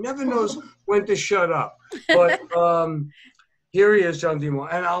lunatic, and he never knows when to shut up. But here he is, John DiAmore,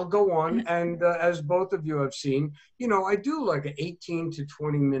 and I'll go on, and as both of you have seen, you know, I do like an 18 to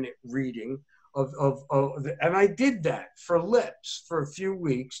 20-minute reading and I did that for Lips for a few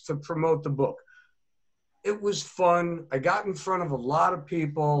weeks to promote the book. It was fun. I got in front of a lot of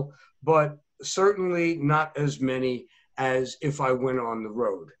people, but certainly not as many as if I went on the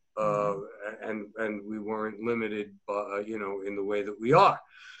road, and we weren't limited, you know, in the way that we are.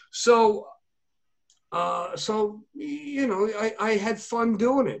 So you know, I had fun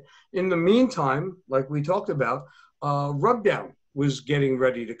doing it. In the meantime, like we talked about, Rubdown was getting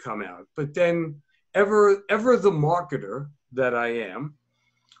ready to come out, but then ever the marketer that I am,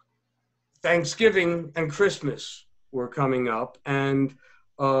 Thanksgiving and Christmas were coming up, and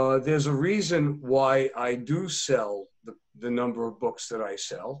there's a reason why I do sell the number of books that I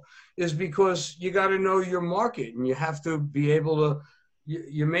sell, is because you got to know your market, and you have to be able to,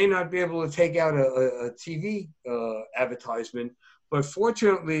 you may not be able to take out a TV advertisement, but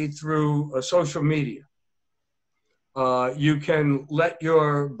fortunately through social media, you can let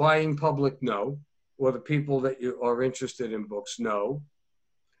your buying public know, or the people that you are interested in books know.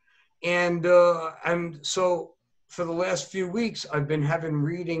 And so for the last few weeks, I've been having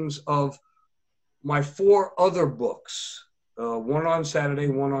readings of my 4 other books, one on Saturday,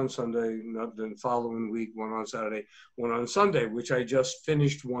 one on Sunday, the following week, one on Saturday, one on Sunday, which I just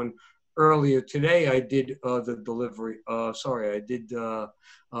finished one earlier today. I did the delivery, I did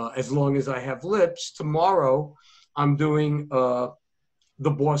As Long as I Have Lips. Tomorrow, I'm doing The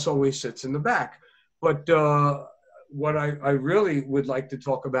Boss Always Sits in the Back. But what I really would like to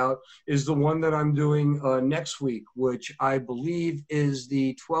talk about is the one that I'm doing next week, which I believe is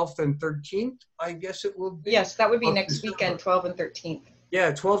the 12th and 13th, I guess it will be. Yes, that would be next weekend, 12th and 13th.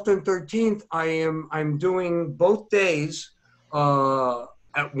 Yeah, 12th and 13th, I'm doing both days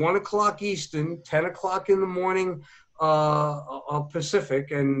at 1 o'clock Eastern, 10 o'clock in the morning Pacific,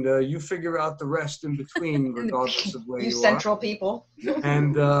 and you figure out the rest in between, regardless of where you are. Central people.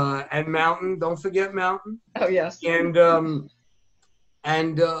 And Mountain, don't forget Mountain. Oh yes. And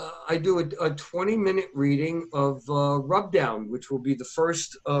I do a 20-minute reading of Rubdown, which will be the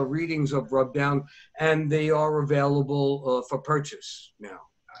first readings of Rubdown, and they are available for purchase now,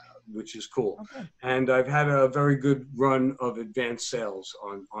 which is cool. Okay. And I've had a very good run of advanced sales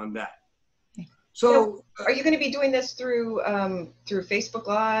on that. So, are you going to be doing this through Facebook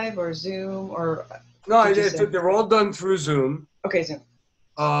Live or Zoom or? No, they're all done through Zoom. Okay, Zoom.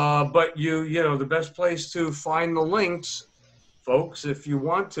 But you know, the best place to find the links, folks, if you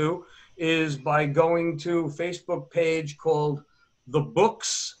want to, is by going to a Facebook page called The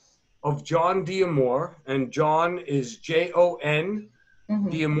Books of John DiAmore, and John is Jon.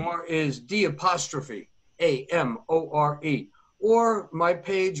 DiAmore is D''Amore. Or my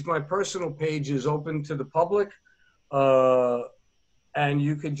page, my personal page, is open to the public, and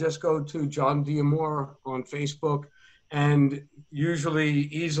you can just go to John DiAmore on Facebook, and usually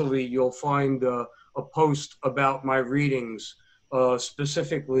easily you'll find a post about my readings,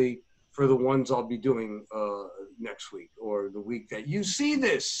 specifically for the ones I'll be doing next week or the week that you see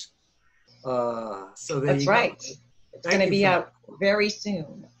this. So that's right. It's going to be out very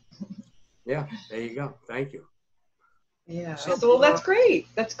soon. Yeah, there you go. Thank you. Yeah. So well, that's great.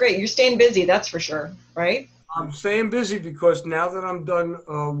 That's great. You're staying busy, that's for sure, right? I'm staying busy because now that I'm done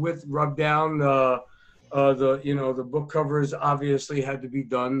with Rubdown, the book covers obviously had to be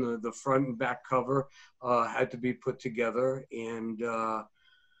done. The front and back cover had to be put together, and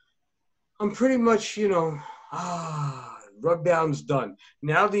I'm pretty much, Rubdown's done.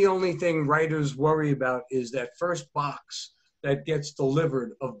 Now the only thing writers worry about is that first box that gets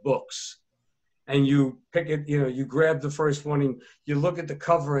delivered of books. and you pick it, you grab the first one and you look at the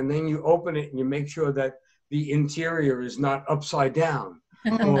cover, and then you open it and you make sure that the interior is not upside down,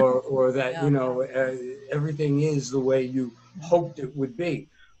 or that, everything is the way you hoped it would be.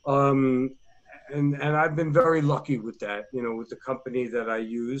 And I've been very lucky with that, with the company that I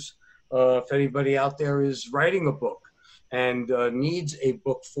use. If anybody out there is writing a book and needs a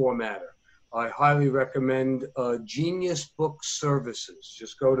book formatter, I highly recommend Genius Book Services.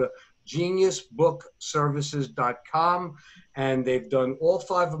 Just go to geniusbookservices.com, and they've done all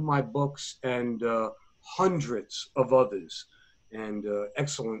 5 of my books and hundreds of others. And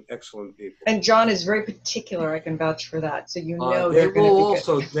excellent people. And John is very particular. I can vouch for that. So they they're will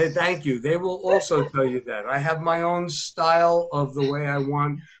also. Thank you. They will also tell you that I have my own style of the way I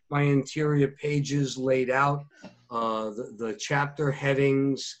want my interior pages laid out, the chapter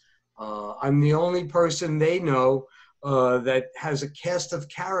headings. I'm the only person they know that has a cast of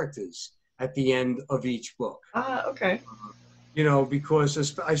characters at the end of each book. Okay.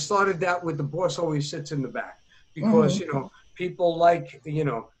 Because I started that with The Boss Always Sits in the Back, because people like,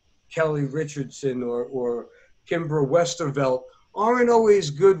 Kelly Richardson or Kimbra Westervelt aren't always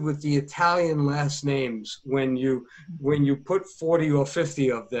good with the Italian last names when you put 40 or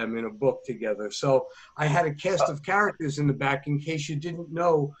 50 of them in a book together. So I had a cast of characters in the back in case you didn't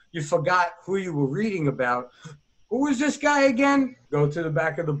know, you forgot who you were reading about. Who was this guy again? Go to the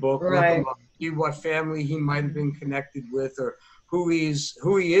back of the book, look him up, see what family he might have been connected with, or who he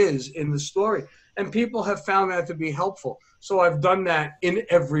is in the story. And people have found that to be helpful. So I've done that in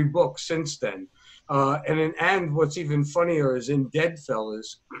every book since then. And what's even funnier is in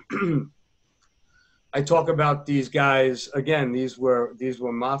Deadfellas, I talk about these guys again. These were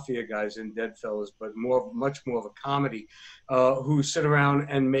mafia guys in Deadfellas, but much more of a comedy, who sit around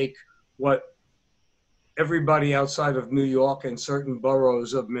and make what everybody outside of New York and certain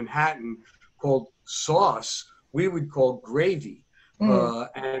boroughs of Manhattan called sauce, we would call gravy.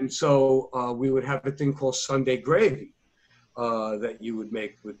 And so we would have a thing called Sunday gravy that you would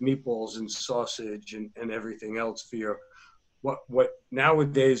make with meatballs and sausage and everything else for your what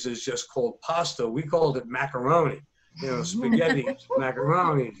nowadays is just called pasta. We called it macaroni, spaghetti,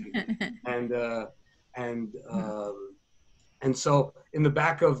 macaroni, and so in the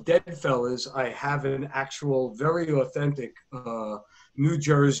back of Deadfellas, I have an actual very authentic New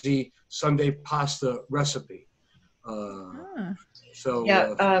Jersey Sunday pasta recipe.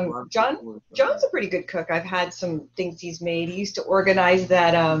 John's a pretty good cook. I've had some things he's made. He used to organize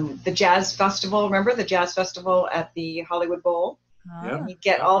that the jazz festival. Remember the jazz festival at the Hollywood Bowl? Yeah. You'd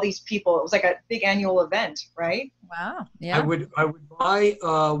get all these people. It was like a big annual event, right? Wow. Yeah. I would buy.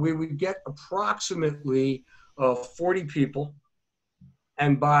 We would get approximately 40 people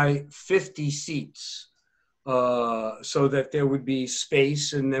and buy 50 seats. So that there would be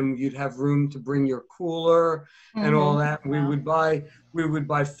space, and then you'd have room to bring your cooler and all that. We would buy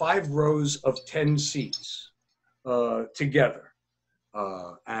 5 rows of 10 seats together,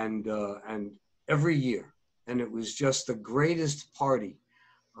 and every year, and it was just the greatest party.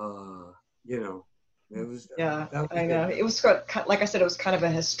 It was. I know. It was like I said, it was kind of a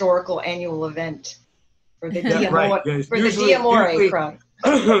historical annual event for the D'Amore crowd.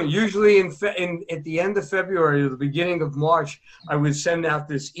 Usually at the end of February or the beginning of March, I would send out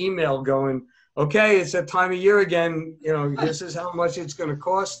this email going, okay, it's that time of year again. This is how much it's going to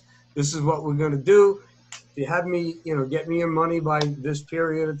cost. This is what we're going to do. If you have me, get me your money by this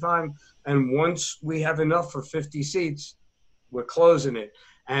period of time. And once we have enough for 50 seats, we're closing it.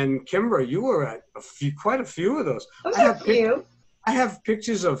 And Kimbra, you were at quite a few of those. I have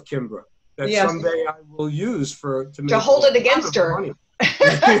pictures of Kimbra that someday I will use to hold it against her. Money.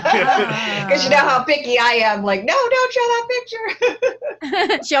 Because you know how picky I am. Like, no, don't show that picture.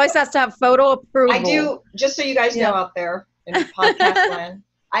 She always has to have photo approval. I do. Just so you guys know out there in podcast land,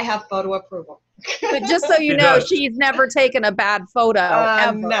 I have photo approval. But just so you know, she's never taken a bad photo.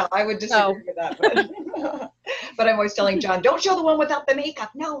 Ever. No, I would disagree with that. But I'm always telling John, don't show the one without the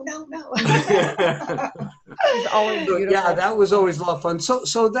makeup. No. She's always beautiful. Yeah, that was always a lot of fun.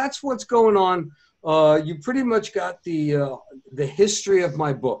 So that's what's going on. You pretty much got the history of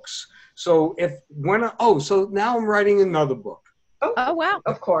my books. So so now I'm writing another book. Oh wow!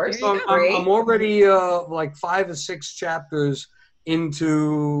 Of course. So I'm already like 5 or 6 chapters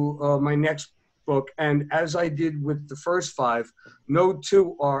into my next book, and as I did with the first 5, no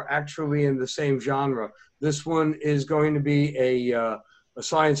 2 are actually in the same genre. This one is going to be a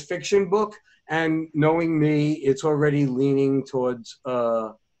science fiction book, and knowing me, it's already leaning towards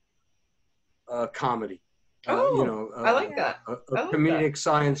comedy. I like that. A comedic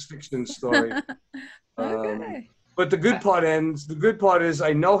science fiction story. Okay. But the good part ends. The good part is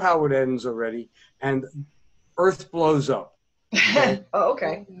I know how it ends already, and Earth blows up. Okay? Oh,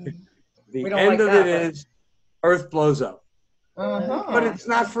 okay. The We don't end like of that, it but- is Earth blows up. Uh-huh. But it's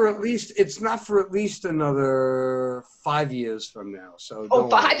not for at least another 5 years from now. So Oh, don't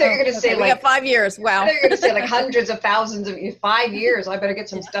five? I worry. thought you were going to say Okay, we like got 5 years. I Wow. thought you were going to say like hundreds of thousands of 5 years. I better get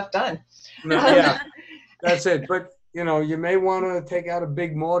some stuff done. No, yeah, that's it. But you may want to take out a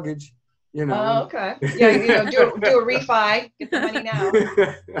big mortgage. Oh, okay. Yeah, do a refi, get the money now.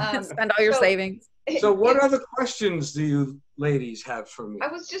 Spend all your so- savings. So what other questions do you ladies have for me? I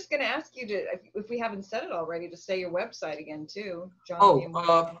was just going to ask you to, if we haven't said it already, to say your website again too, John.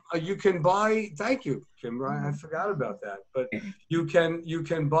 You can buy. Thank you, Kimbra. I forgot about that. But you can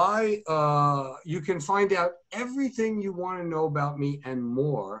buy. You can find out everything you want to know about me and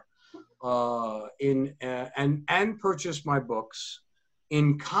more, and purchase my books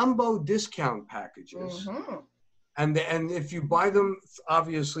in combo discount packages. Mm-hmm. And if you buy them,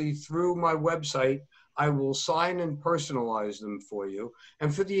 obviously, through my website, I will sign and personalize them for you.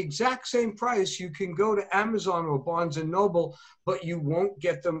 And for the exact same price, you can go to Amazon or Barnes & Noble, but you won't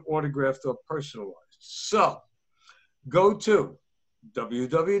get them autographed or personalized. So go to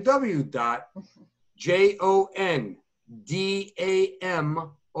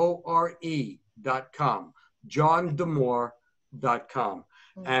www.jondamore.com, jondamore.com.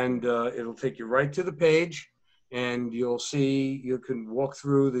 And it'll take you right to the page. And you'll see, you can walk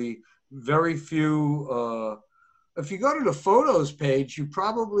through the very few, if you go to the photos page, you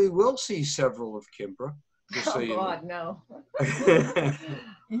probably will see several of Kimbra. Oh, God, no.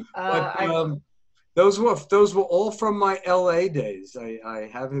 But, those were all from my LA days. I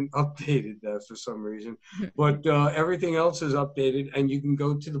haven't updated that for some reason, but everything else is updated, and you can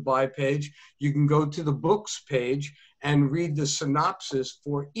go to the buy page. You can go to the books page and read the synopsis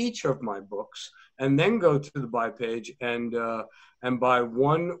for each of my books, and then go to the buy page and buy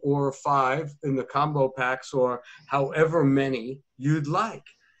 1 or 5 in the combo packs, or however many you'd like.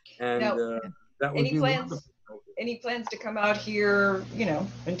 And Now, that would be wonderful. Any plans to come out here,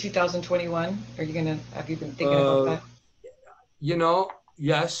 in 2021? Have you been thinking about that?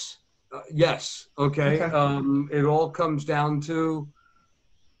 Yes. Yes. Okay. It all comes down to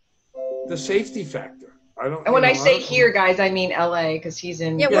the safety factor. And when I say here, guys, I mean LA, because he's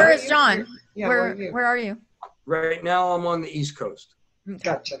in. Yeah, where is John? Yeah, where are you? Right now, I'm on the East Coast.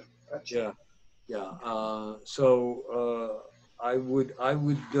 Gotcha. Yeah. So I would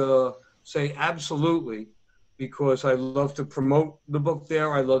say absolutely, because I love to promote the book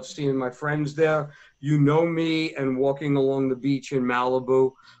there. I love seeing my friends there. You know me, and walking along the beach in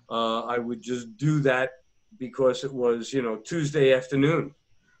Malibu, I would just do that because it was, Tuesday afternoon.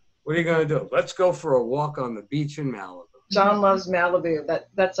 What are you going to do? Let's go for a walk on the beach in Malibu. John loves Malibu.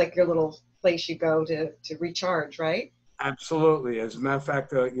 That's like your little place you go to recharge, right? Absolutely. As a matter of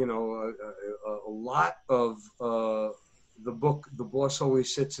fact, a lot of the book, The Boss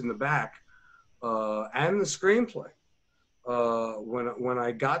Always Sits in the Back, and the screenplay. When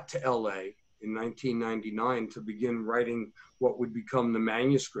I got to LA in 1999 to begin writing what would become the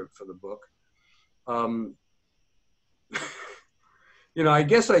manuscript for the book, I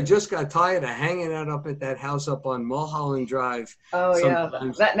guess I just got tired of hanging out up at that house up on Mulholland Drive. Oh,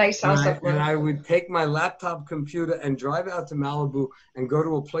 sometimes. yeah, that nice house up there. And I would take my laptop computer and drive out to Malibu and go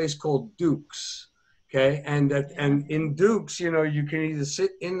to a place called Duke's. Okay, and in Duke's, you can either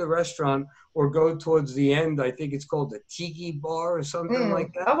sit in the restaurant or go towards the end. I think it's called the Tiki Bar or something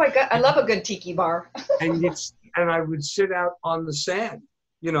like that. Oh my God, I love a good tiki bar. and I would sit out on the sand,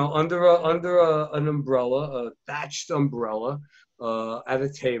 under an umbrella, a thatched umbrella, at a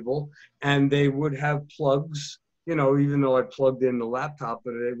table, and they would have plugs. Even though I plugged in the laptop,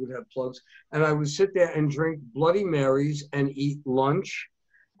 but they would have plugs, and I would sit there and drink Bloody Marys and eat lunch.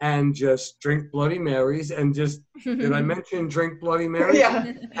 And just drink Bloody Marys and just, did I mention drink Bloody Marys?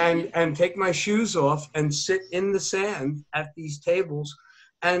 Yeah. And take my shoes off and sit in the sand at these tables.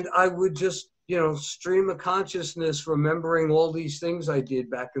 And I would just, stream of consciousness, remembering all these things I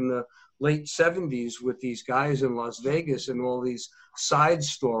did back in the late 70s with these guys in Las Vegas and all these side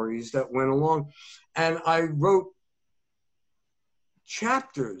stories that went along. And I wrote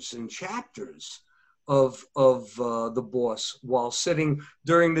chapters and chapters of The Boss while sitting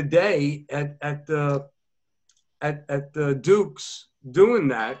during the day at the Duke's doing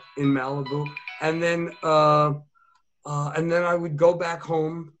that in Malibu, and then I would go back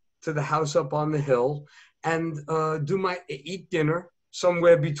home to the house up on the hill and eat dinner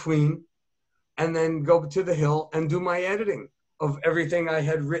somewhere between, and then go to the hill and do my editing of everything I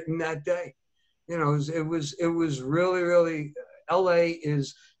had written that day. It was really, really. LA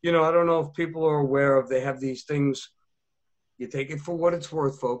is, you know, I don't know if people are aware of, they have these things, you take it for what it's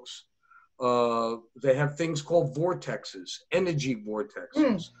worth, folks. They have things called vortexes, energy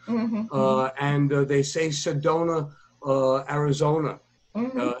vortexes. And they say Sedona, Arizona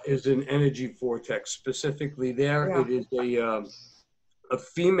is an energy vortex. Specifically there, it is a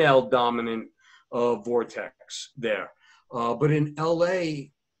female dominant vortex there. But in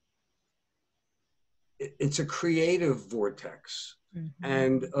LA, it's a creative vortex.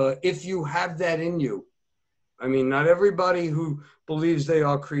 And if you have that in you, I mean, not everybody who believes they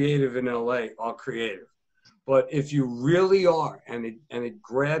are creative in LA are creative. But if you really are, and it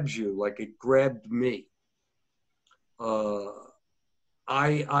grabs you like it grabbed me, I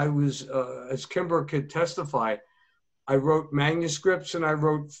was, as Kimber could testify, I wrote manuscripts and I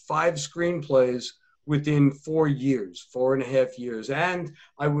wrote 5 screenplays within 4 years, 4.5 years. And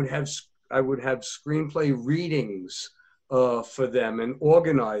I would have screenplay readings for them and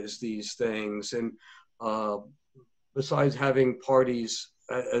organize these things. And besides having parties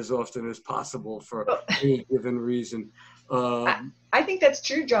as often as possible for any given reason. I think that's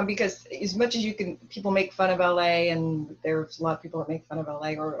true, John, because as much as people make fun of LA, and there's a lot of people that make fun of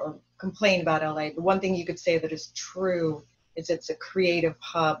LA or complain about LA, the one thing you could say that is true is it's a creative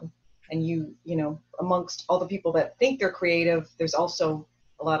hub. And you know, amongst all the people that think they're creative, there's also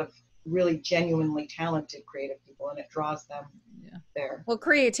a lot of really genuinely talented creative people, and it draws them there. Well,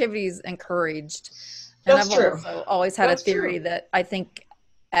 creativity is encouraged. That's and true. I've also always had a theory that I think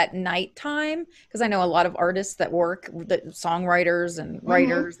at nighttime, because I know a lot of artists that work, the songwriters and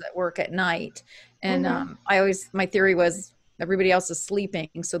writers that work at night. And my theory was everybody else is sleeping,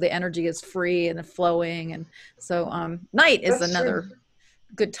 so the energy is free and flowing. And so night is another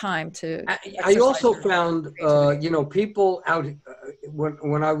good time to I also found, you know, people out,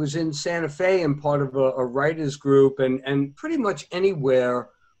 when I was in Santa Fe and part of a writers group, and pretty much anywhere,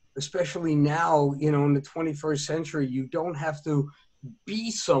 especially now, you know, in the 21st century, you don't have to be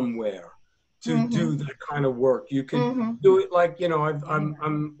somewhere to do that kind of work. You can do it like, you know,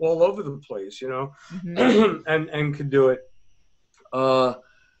 I'm all over the place, you know, and could do it.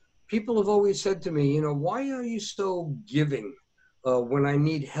 People have always said to me, you know, why are you so giving when I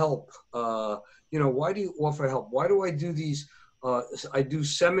need help? You know, why do you offer help? Why do I do these? I do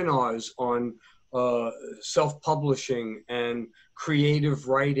seminars on self-publishing and creative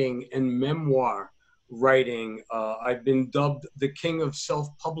writing and memoir writing. I've been dubbed the king of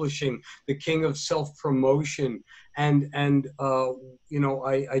self-publishing, the king of self-promotion, and you know,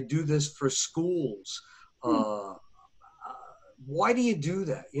 I do this for schools. Why do you do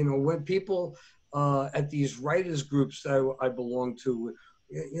that? You know, when people at these writers groups that I belong to,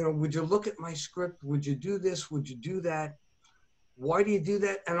 you know, would you look at my script? Would you do this? Would you do that? Why do you do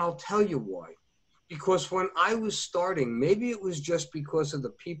that? And I'll tell you why. Because when I was starting, maybe it was just because of the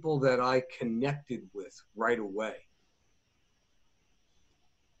people that I connected with right away.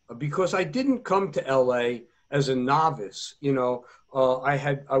 Because I didn't come to LA as a novice, you know.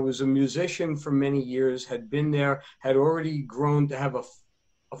 I was a musician for many years, had been there, had already grown to have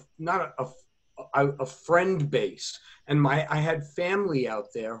a friend base. And I had family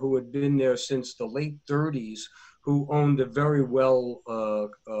out there who had been there since the late 30s, who owned a very well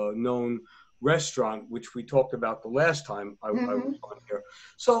known restaurant, which we talked about the last time I was on here.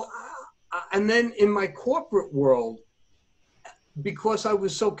 So, and then in my corporate world, because I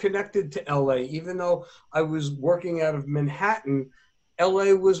was so connected to LA, even though I was working out of Manhattan,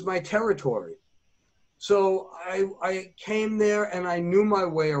 LA was my territory. So I came there and I knew my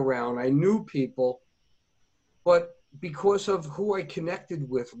way around. I knew people, but because of who I connected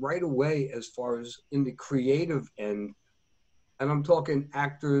with right away, as far as in the creative end, and I'm talking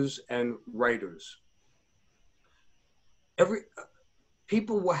actors and writers,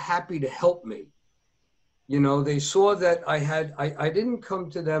 people were happy to help me. You know, they saw that I didn't come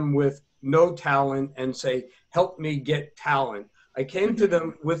to them with no talent and say, help me get talent. I came to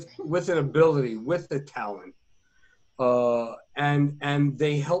them with an ability, with the talent. And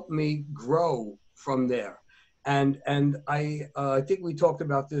they helped me grow from there. And I think we talked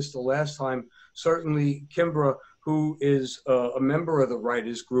about this the last time. Certainly, Kimbra, who is a member of the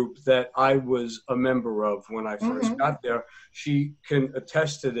writers group that I was a member of when I first got there, she can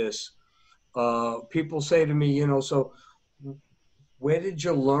attest to this. People say to me, you know, so where did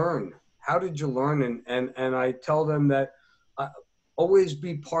you learn? How did you learn? And I tell them that always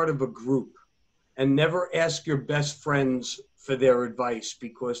be part of a group and never ask your best friends for their advice,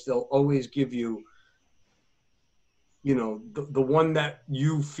 because they'll always give you, you know, the one that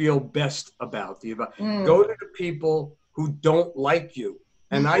you feel best about. Go to the people who don't like you.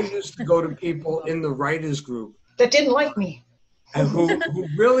 And I used to go to people in the writers group that didn't like me. and who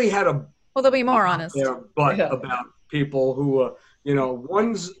really had a Well, they'll be more honest. their butt Yeah. about people who,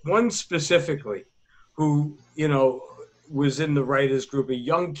 one specifically who, was in the writers group, a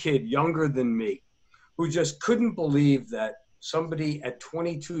young kid, younger than me, who just couldn't believe that somebody at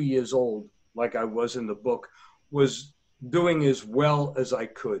 22 years old, like I was in the book, was doing as well as I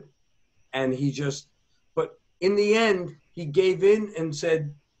could. And but in the end, he gave in and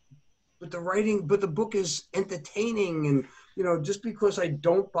said, but the book is entertaining. And, just because I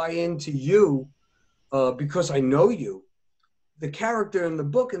don't buy into you, because I know you, the character in the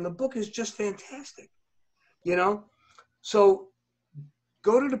book is just fantastic, So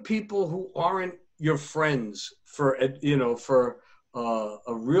go to the people who aren't your friends for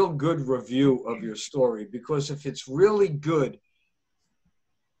a real good review of your story, because if it's really good,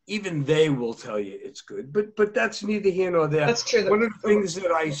 even they will tell you it's good. But that's neither here nor there. That's true. One of the things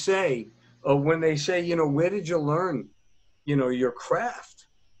that I say when they say, where did you learn, your craft?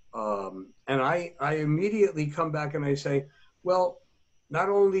 And I immediately come back and I say, well, not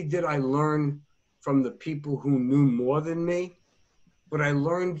only did I learn from the people who knew more than me, but I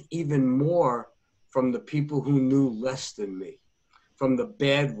learned even more from the people who knew less than me, from the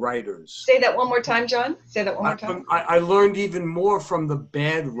bad writers. Say that one more time, John. Say that one more time. I learned even more from the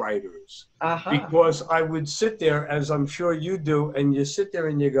bad writers, because I would sit there, as I'm sure you do, and you sit there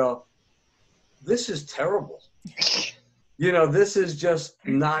and you go, this is terrible. This is just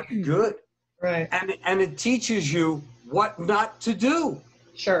not good. Right. And it teaches you what not to do.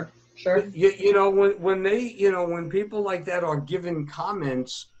 Sure. When people like that are given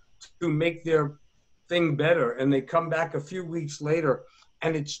comments to make their thing better, and they come back a few weeks later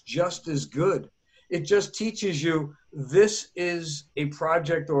and it's just as good, it just teaches you this is a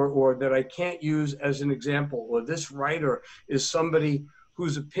project or that I can't use as an example, or this writer is somebody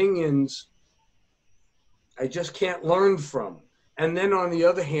whose opinions I just can't learn from. And then on the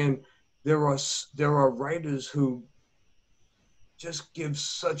other hand, there are writers who just give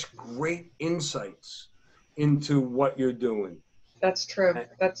such great insights into what you're doing. That's true.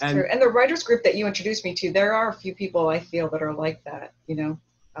 That's true. And the writers group that you introduced me to, there are a few people I feel that are like that,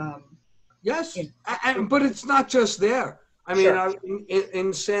 Yes, but it's not just there. I mean, Sure.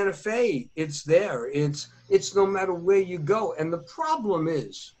 in Santa Fe, it's there. It's no matter where you go. And the problem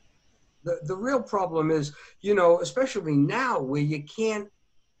is, the real problem is, especially now where you can't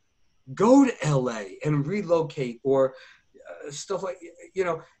go to LA and relocate or stuff like,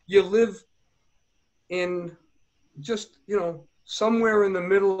 you live in just, somewhere in the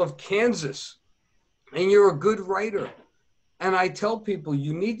middle of Kansas, and you're a good writer. And I tell people,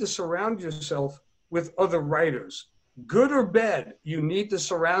 you need to surround yourself with other writers. Good or bad, you need to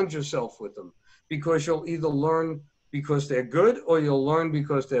surround yourself with them, because you'll either learn because they're good or you'll learn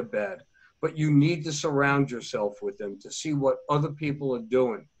because they're bad. But you need to surround yourself with them to see what other people are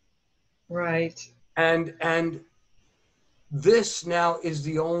doing. Right. And this now is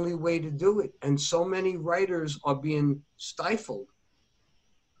the only way to do it. And so many writers are being stifled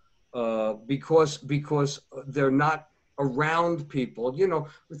because they're not around people.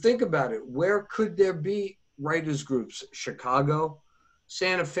 Think about it. Where could there be writers groups? Chicago,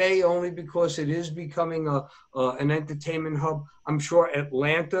 Santa Fe, only because it is becoming an entertainment hub. I'm sure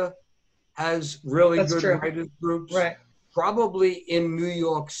Atlanta has really That's good true. writers groups. Right. Probably in New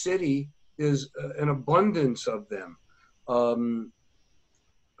York City, there's an abundance of them.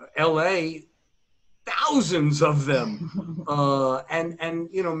 LA, thousands of them. And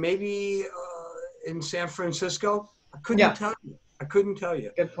maybe in San Francisco, I couldn't tell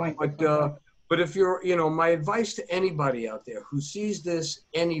you. Good point. But if you're, my advice to anybody out there who sees this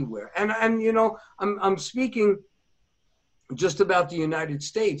anywhere, and I'm speaking just about the United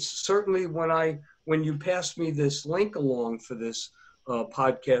States. Certainly when you pass me this link along for this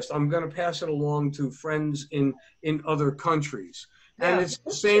podcast, I'm going to pass it along to friends in other countries. Yeah, and it's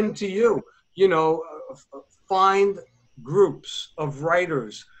the same to you. Find groups of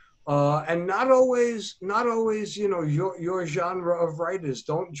writers, and not always, your genre of writers.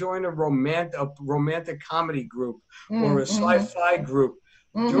 Don't join a romantic comedy group or a sci-fi group.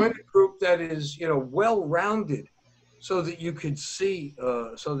 Join a group that is, well-rounded, so that you could see,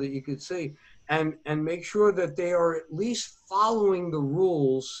 and make sure that they are at least following the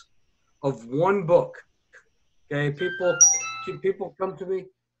rules of one book. Okay, people come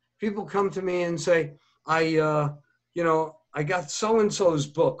to me and say, I got so-and-so's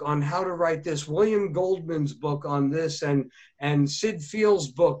book on how to write this, William Goldman's book on this, and Sid Field's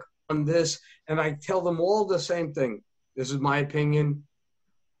book on this, and I tell them all the same thing. This is my opinion.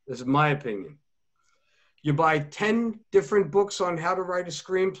 This is my opinion. You buy 10 different books on how to write a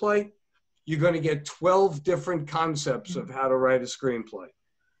screenplay, you're going to get 12 different concepts of how to write a screenplay.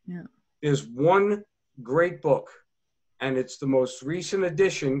 Yeah. There's one great book, and it's the most recent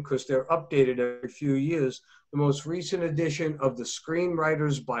edition, because they're updated every few years, the most recent edition of the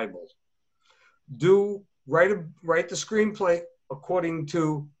Screenwriter's Bible. Write the screenplay according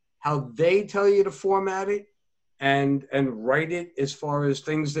to how they tell you to format it, and write it as far as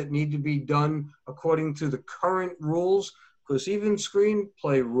things that need to be done according to the current rules, because even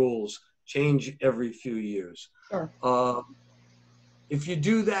screenplay rules change every few years. Sure. If you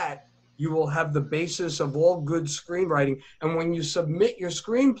do that, you will have the basis of all good screenwriting. And when you submit your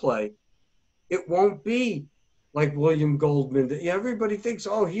screenplay, it won't be like William Goldman. Everybody thinks,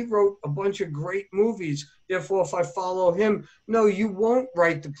 oh, he wrote a bunch of great movies, therefore if I follow him. No, you won't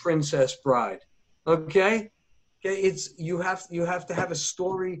write The Princess Bride. Okay? Okay, you have to have a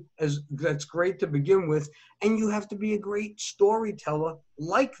story that's great to begin with, and you have to be a great storyteller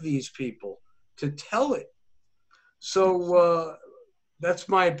like these people to tell it. So that's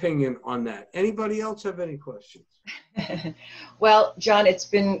my opinion on that. Anybody else have any questions? Well, John, it's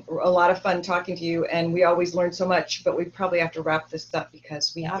been a lot of fun talking to you, and we always learn so much, but we probably have to wrap this up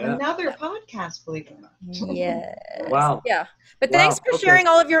because we have another podcast, believe it or not. Yeah. Wow. Yeah. But thanks for sharing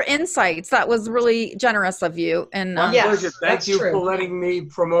all of your insights. That was really generous of you. And yes, thank you for letting me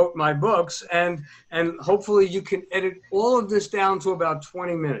promote my books, and hopefully you can edit all of this down to about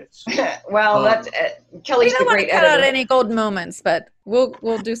 20 minutes. Well, that's Kelly's the great editor. We don't want to cut out any golden moments, but we'll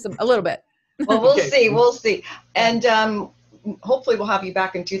do a little bit. Well, we'll see. And hopefully we'll have you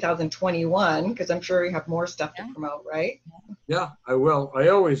back in 2021, because I'm sure you have more stuff to promote, right? Yeah, I will. I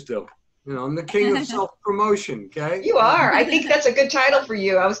always do. You know, I'm the king of self-promotion, okay? You are. I think that's a good title for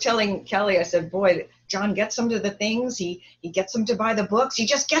you. I was telling Kelly, I said, boy, John gets them to the things. He gets them to buy the books. He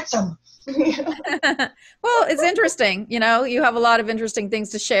just gets them. Well, it's interesting. You know, you have a lot of interesting things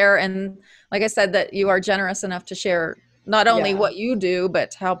to share. And like I said, that you are generous enough to share not only what you do,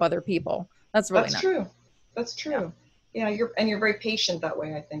 but to help other people. That's really nice. True. That's true. Yeah, you're very patient that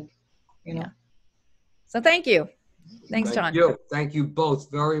way, I think. You know. Yeah. So thank you. Thanks, John. Thank you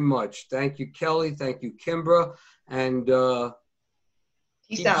both very much. Thank you, Kelly. Thank you, Kimbra. And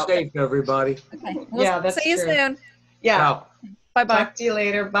keep safe, everybody. Okay. We'll see you soon. Yeah. Bye-bye. Talk to you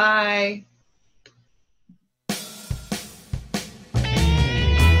later. Bye.